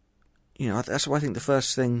 you know, that's why I think the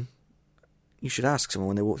first thing you should ask someone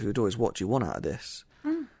when they walk through your door is, what do you want out of this?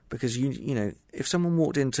 Because, you know, if someone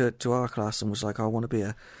walked into our class and was like, I want to be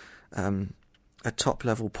a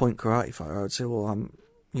top-level point karate fighter, I would say, well,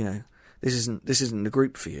 you know, this isn't the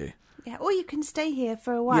group for you. Yeah, or you can stay here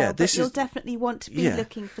for a while, but you'll definitely want to be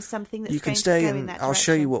looking for something that's going to go in that direction. You can stay and I'll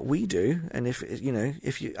show you what we do, and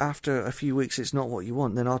if you after a few weeks it's not what you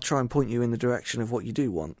want, then I'll try and point you in the direction of what you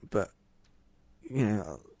do want, but... You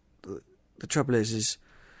know, the trouble is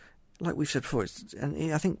like we've said before,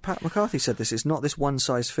 and I think Pat McCarthy said this, it's not this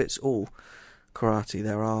one-size-fits-all karate.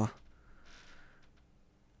 There are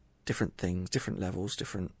different things, different levels,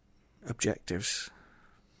 different objectives.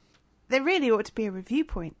 There really ought to be a review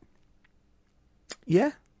point.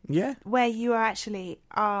 Yeah. Where you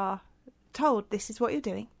are told, this is what you're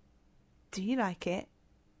doing. Do you like it?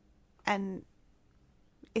 And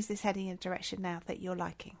is this heading in a direction now that you're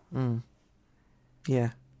liking?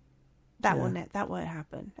 Yeah. That won't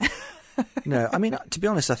happen. No, I mean, to be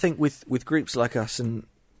honest, I think with groups like us and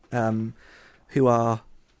who are,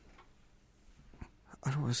 I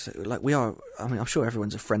don't want to say like we are. I mean, I'm sure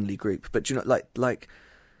everyone's a friendly group, but do you know, like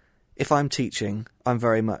if I'm teaching, I'm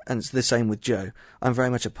very much, and it's the same with Joe. I'm very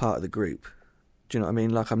much a part of the group. Do you know what I mean?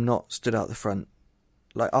 Like I'm not stood out the front.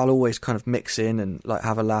 Like I'll always kind of mix in and like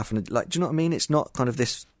have a laugh and like, do you know what I mean? It's not kind of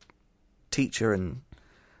this teacher and,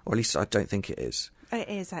 or at least I don't think it is. It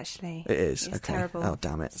is actually. It is. It's okay. terrible. Oh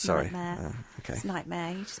damn it! It's Sorry. Nightmare. Okay. It's a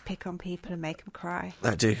nightmare. You just pick on people and make them cry.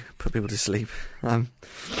 I do put people to sleep.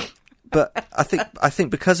 But I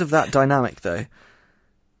think because of that dynamic though,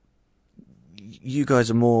 you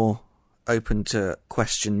guys are more open to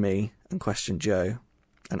question me and question Joe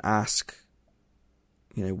and ask,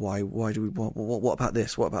 you know, why do we what about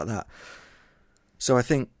this? What about that? So I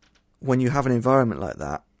think when you have an environment like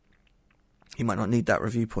that, you might not need that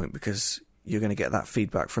review point because you're going to get that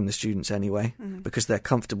feedback from the students anyway, because they're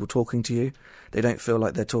comfortable talking to you. They don't feel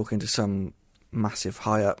like they're talking to some massive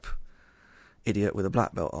high up idiot with a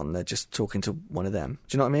black belt on. They're just talking to one of them.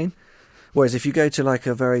 Do you know what I mean? Whereas if you go to like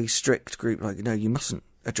a very strict group, like, you mustn't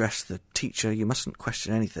address the teacher, you mustn't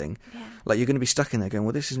question anything. Yeah. Like you're going to be stuck in there going,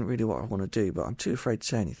 well, this isn't really what I want to do, but I'm too afraid to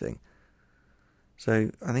say anything. So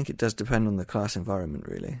I think it does depend on the class environment,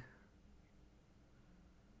 really.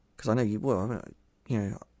 Because I know you. Well, I mean, you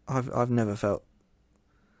know, I've never felt.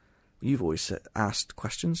 You've always asked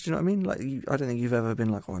questions. Do you know what I mean? Like, I don't think you've ever been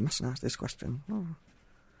like, oh, I mustn't ask this question. Oh.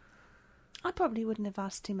 I probably wouldn't have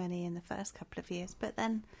asked too many in the first couple of years, but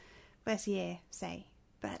then first year, say.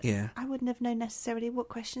 But yeah. I wouldn't have known necessarily what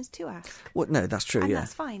questions to ask. Well, no, that's true. And yeah,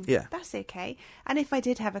 that's fine. Yeah, that's okay. And if I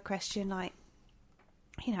did have a question like,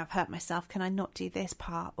 you know, I've hurt myself, can I not do this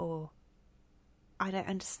part, or I don't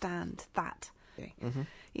understand that. Mm-hmm.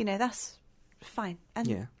 You know, that's fine. And,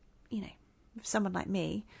 you know, for someone like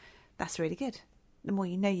me, that's really good. The more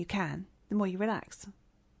you know you can, the more you relax.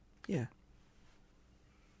 Yeah.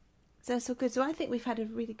 So that's all good. So I think we've had a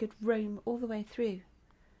really good roam all the way through.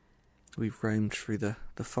 We've roamed through the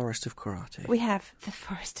forest of karate. We have the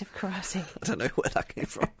forest of karate. I don't know where that came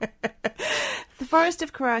from. The forest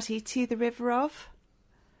of karate to the river of...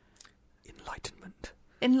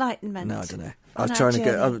 Enlightenment. No, I don't know. I was trying to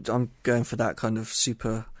go. I'm going for that kind of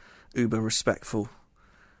super, uber respectful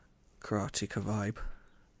karateka vibe.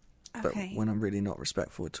 Okay. But when I'm really not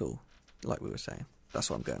respectful at all, like we were saying,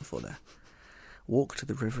 that's what I'm going for there. Walk to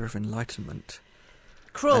the river of enlightenment.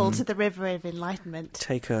 Crawl to the river of enlightenment.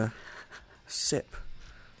 Take a sip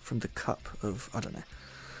from the cup of, I don't know.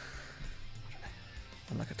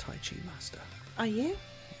 I'm like a Tai Chi master. Are you?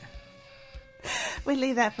 Yeah. We'll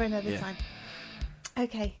leave that for another time.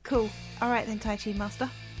 Okay, cool. All right then, Tai Chi master.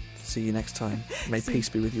 See you next time. May peace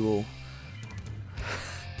be with you all.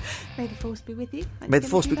 May the force be with you. May the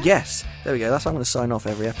force be... Yes! There we go. That's how I'm going to sign off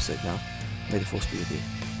every episode now. May the force be with you.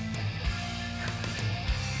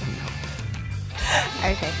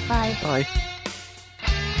 Okay, bye. Bye.